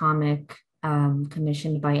short comic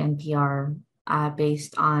commissioned by NPR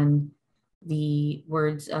based on the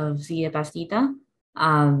words of Zia Bastida,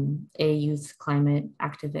 a youth climate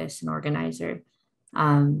activist and organizer.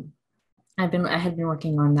 I had been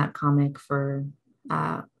working on that comic for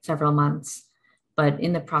several months, but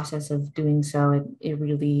in the process of doing so, it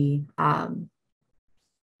really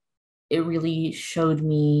showed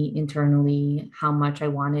me internally how much I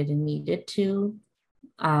wanted and needed to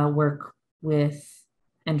work with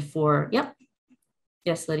and for,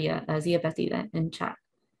 yes, Lydia, Zia Bastida in chat.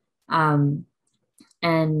 And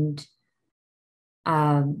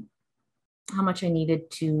how much I needed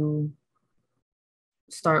to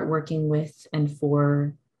start working with and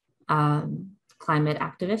for climate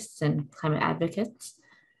activists and climate advocates.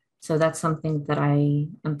 So that's something that I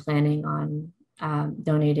am planning on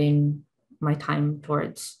donating my time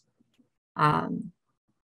towards and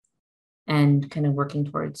kind of working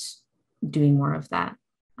towards doing more of that.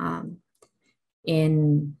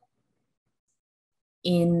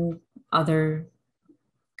 In other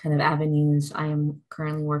kind of avenues, I am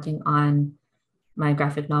currently working on my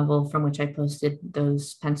graphic novel, from which I posted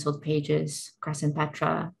those penciled pages, Crescent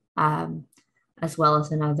Petra, as well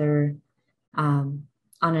as another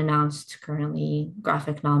unannounced currently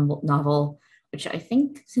graphic novel, which I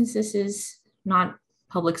think, since this is not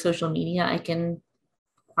public social media, I can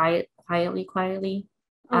quietly.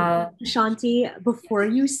 Ashanti, before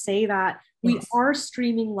you say that, we are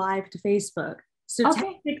streaming live to Facebook. So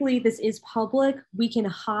technically this is public. We can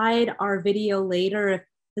hide our video later if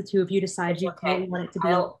the two of you decide you want it to be.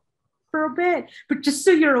 for a bit, but just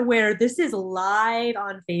so you're aware, this is live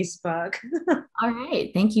on Facebook. All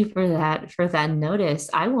right. Thank you for that notice.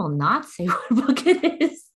 I will not say what book it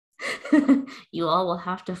is. You all will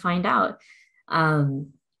have to find out.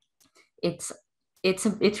 It's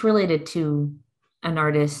related to an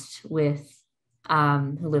artist with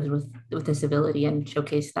who lives with disability and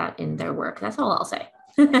showcase that in their work. That's all I'll say.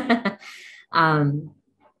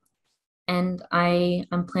 And I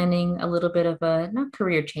am planning a little bit of a, not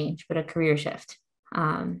career change, but a career shift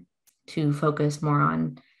to focus more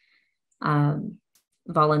on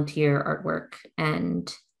volunteer artwork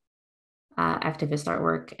and activist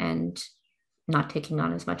artwork and not taking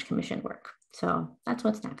on as much commissioned work. So that's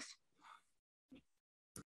what's next.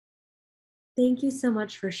 Thank you so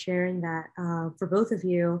much for sharing that for both of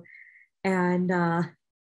you. And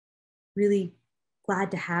really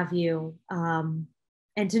glad to have you.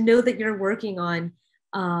 And to know that you're working on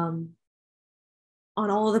all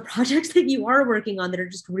of the projects that you are working on that are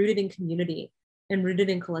just rooted in community and rooted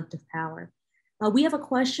in collective power. We have a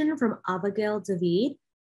question from Abigail David,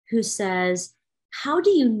 who says, how do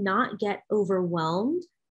you not get overwhelmed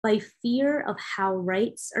by fear of how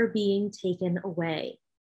rights are being taken away?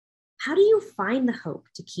 How do you find the hope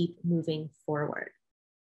to keep moving forward?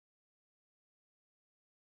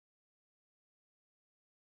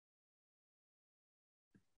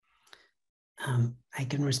 I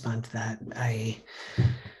can respond to that.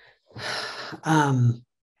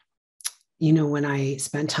 When I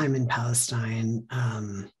spent time in Palestine,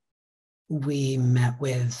 we met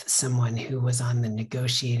with someone who was on the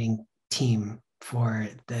negotiating team for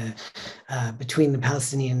the between the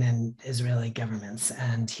Palestinian and Israeli governments,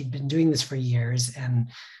 and he'd been doing this for years. And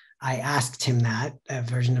I asked him a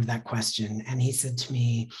version of that question, and he said to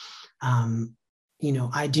me,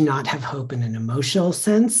 I do not have hope in an emotional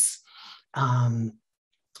sense.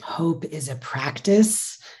 Hope is a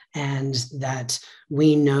practice, and that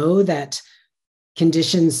we know that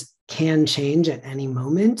conditions can change at any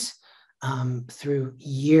moment through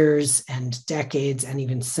years and decades and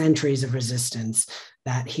even centuries of resistance.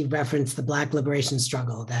 That he referenced the Black liberation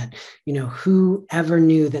struggle, that, who ever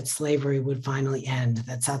knew that slavery would finally end,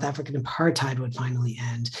 that South African apartheid would finally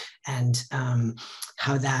end, and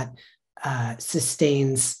how that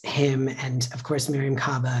sustains him. And of course, Miriam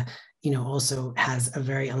Kaba, also has a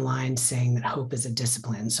very aligned saying that hope is a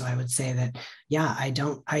discipline. So I would say that, yeah,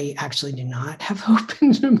 I actually do not have hope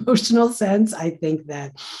in an emotional sense. I think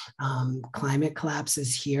that climate collapse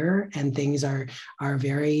is here and things are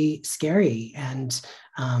very scary, and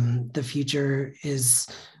the future is,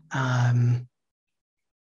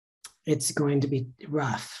 it's going to be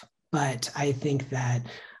rough. But I think that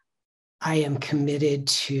I am committed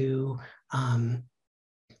to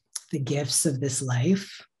the gifts of this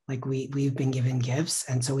life. Like we've been given gifts,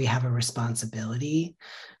 and so we have a responsibility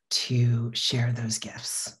to share those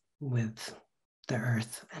gifts with the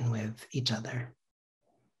earth and with each other.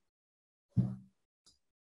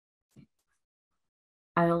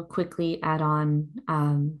 I'll quickly add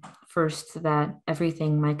on first that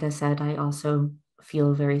everything Micah said, I also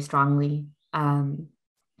feel very strongly. And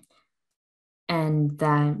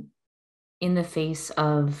that in the face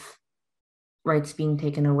of rights being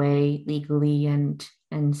taken away legally and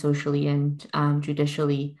socially and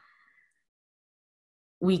judicially,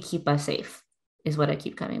 we keep us safe is what I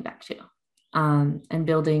keep coming back to. And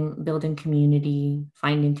building community,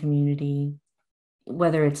 finding community,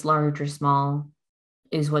 whether it's large or small,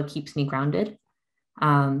 is what keeps me grounded.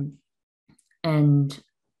 And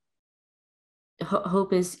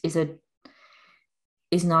hope is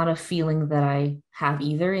not a feeling that I have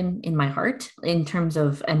either in my heart in terms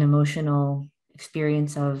of an emotional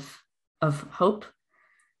experience of hope.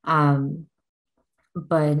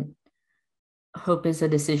 But hope is a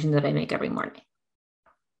decision that I make every morning.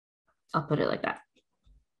 I'll put it like that.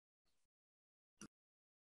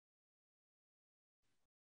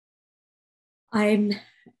 I'm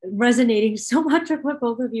resonating so much with what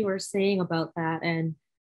both of you are saying about that. And,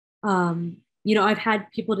 I've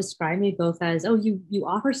had people describe me both as, oh, you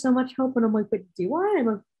offer so much hope. And I'm like, but do I? I'm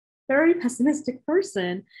a very pessimistic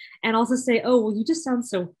person. And also say, oh, well, you just sound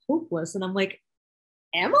so hopeless. And I'm like,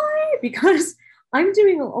 am I? Because I'm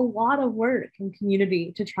doing a lot of work in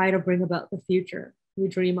community to try to bring about the future we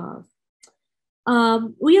dream of.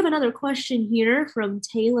 We have another question here from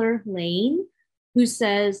Taylor Lane, who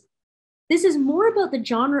says, this is more about the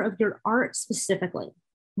genre of your art specifically,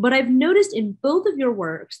 but I've noticed in both of your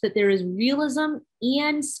works that there is realism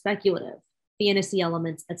and speculative, fantasy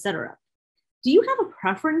elements, etc. Do you have a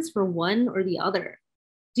preference for one or the other?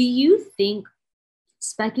 Do you think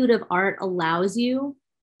speculative art allows you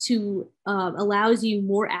allows you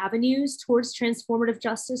more avenues towards transformative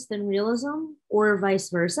justice than realism, or vice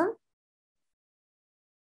versa?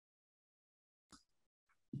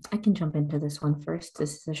 I can jump into this one first.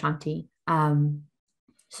 This is Ashanti.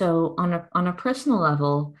 So on a personal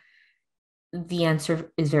level, the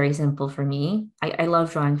answer is very simple for me. I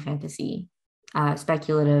love drawing fantasy,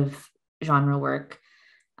 speculative genre work.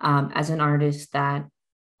 As an artist, that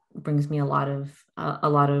brings me a lot of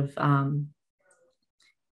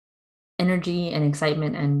energy and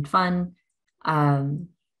excitement and fun.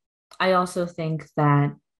 I also think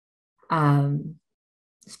that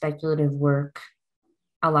speculative work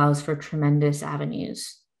allows for tremendous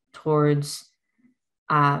avenues towards,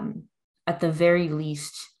 at the very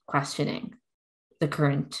least, questioning the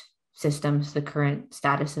current systems, the current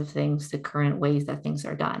status of things, the current ways that things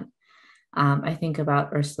are done. I think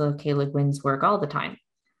about Ursula K. Le Guin's work all the time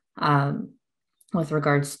with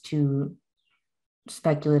regards to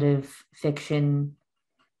speculative fiction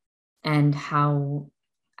and how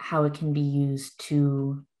it can be used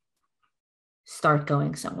to start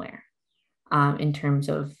going somewhere, in terms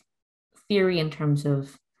of theory, in terms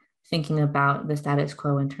of thinking about the status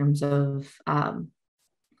quo, in terms of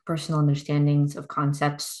personal understandings of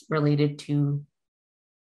concepts related to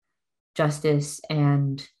justice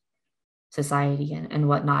and society and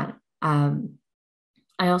whatnot.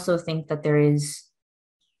 I also think that there is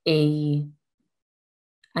an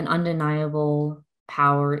undeniable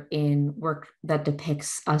power in work that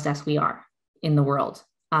depicts us as we are in the world,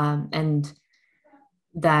 and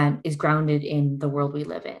that is grounded in the world we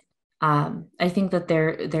live in. I think that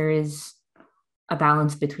there is a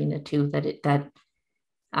balance between the two, that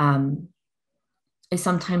is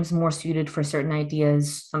sometimes more suited for certain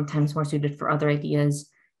ideas, sometimes more suited for other ideas.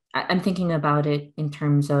 I'm thinking about it in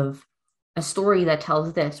terms of a story that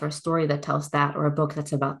tells this, or a story that tells that, or a book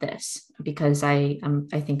that's about this, because I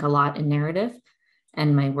think a lot in narrative,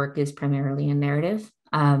 and my work is primarily in narrative.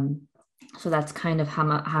 So that's kind of how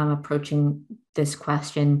I'm approaching this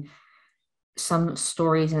question. Some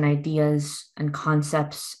stories and ideas and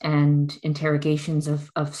concepts and interrogations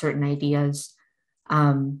of certain ideas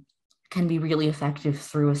can be really effective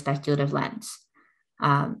through a speculative lens.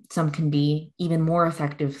 Some can be even more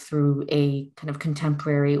effective through a kind of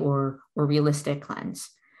contemporary or realistic lens.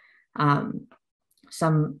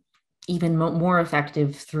 Some even more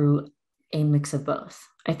effective through a mix of both.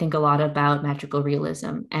 I think a lot about magical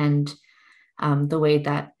realism and the way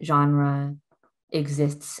that genre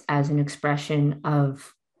exists as an expression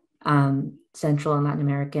of Central and Latin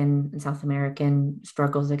American and South American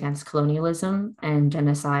struggles against colonialism and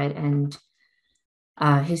genocide and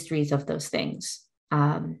histories of those things,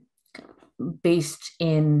 based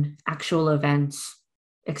in actual events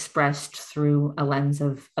expressed through a lens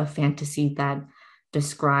of fantasy that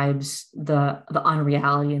describes the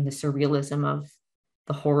unreality and the surrealism of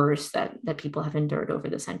the horrors that people have endured over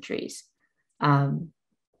the centuries. And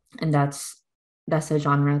that's a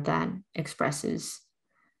genre that expresses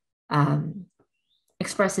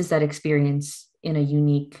that experience in a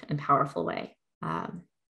unique and powerful way.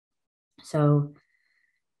 So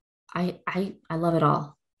I love it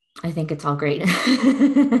all. I think it's all great.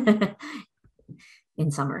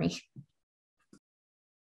 In summary.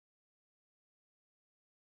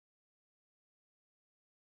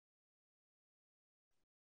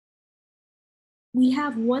 We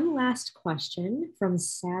have one last question from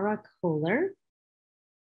Sarah Kohler,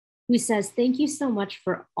 who says, "Thank you so much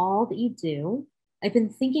for all that you do. I've been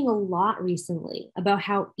thinking a lot recently about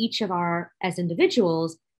how each of our, as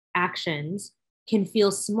individuals, actions can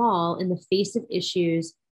feel small in the face of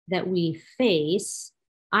issues that we face.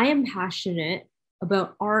 I am passionate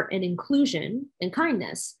about art and inclusion and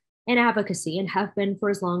kindness and advocacy, and have been for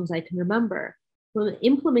as long as I can remember. Well,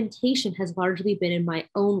 implementation has largely been in my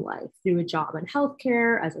own life through a job in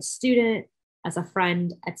healthcare, as a student, as a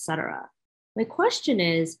friend, etc. My question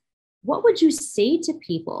is, what would you say to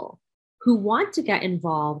people who want to get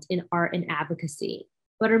involved in art and advocacy,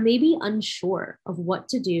 but are maybe unsure of what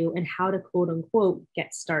to do and how to quote unquote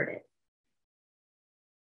get started?"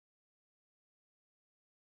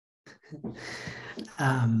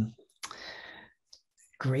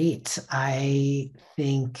 Great. I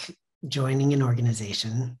think joining an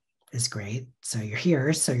organization is great. So you're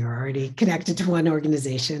here, so you're already connected to one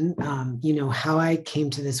organization. How I came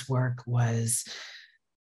to this work was,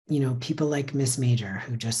 people like Miss Major,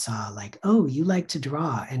 who just saw like, oh, you like to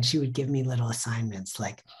draw. And she would give me little assignments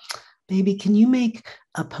like, baby, can you make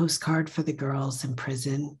a postcard for the girls in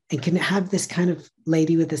prison? And can it have this kind of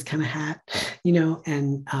lady with this kind of hat,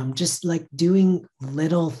 and just like doing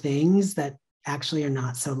little things that actually are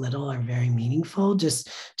not so little are very meaningful. Just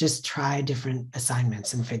try different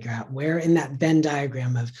assignments and figure out where in that Venn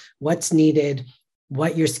diagram of what's needed,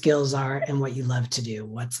 what your skills are, and what you love to do,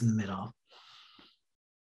 what's in the middle.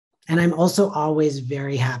 And I'm also always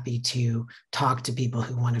very happy to talk to people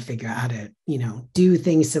who want to figure out how to, do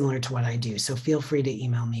things similar to what I do. So feel free to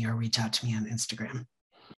email me or reach out to me on Instagram.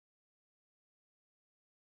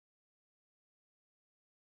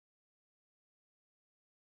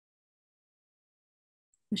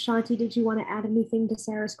 Ashanti, did you want to add anything to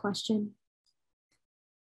Sarah's question?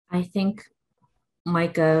 I think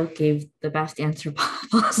Micah gave the best answer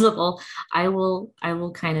possible. I will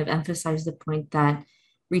kind of emphasize the point that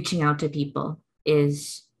reaching out to people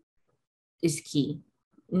is key.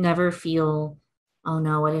 Never feel, oh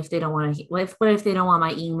no, what if they don't want to, what if they don't want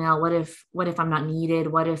my email? What if I'm not needed?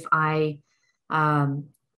 What if I'm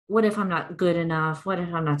not good enough? What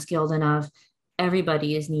if I'm not skilled enough?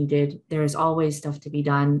 Everybody is needed. There's always stuff to be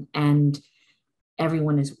done, and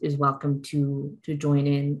everyone is welcome to join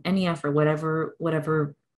in any effort,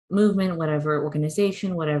 whatever movement, whatever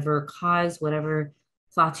organization, whatever cause, whatever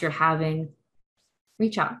thoughts you're having.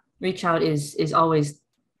 Reach out is always,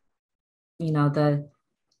 the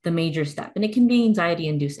major step, and it can be anxiety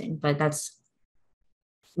inducing, but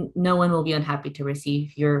no one will be unhappy to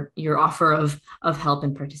receive your offer of help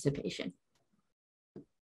and participation.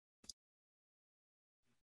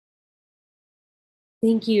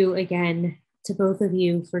 Thank you again to both of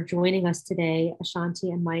you for joining us today, Ashanti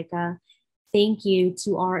and Micah. Thank you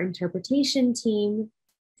to our interpretation team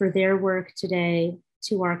for their work today,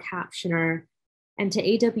 to our captioner, and to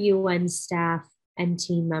AWN staff and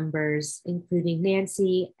team members, including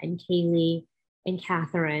Nancy and Kaylee and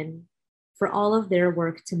Catherine, for all of their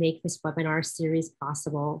work to make this webinar series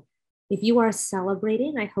possible. If you are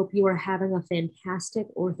celebrating, I hope you are having a fantastic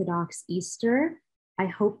Orthodox Easter. I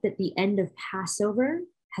hope that the end of Passover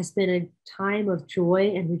has been a time of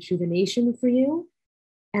joy and rejuvenation for you.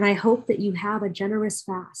 And I hope that you have a generous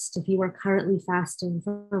fast if you are currently fasting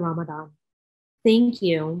for Ramadan. Thank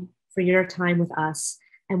you for your time with us,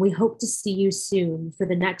 and we hope to see you soon for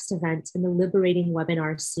the next event in the Liberating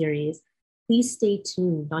Webinar series. Please stay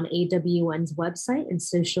tuned on AWN's website and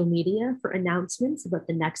social media for announcements about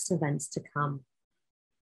the next events to come.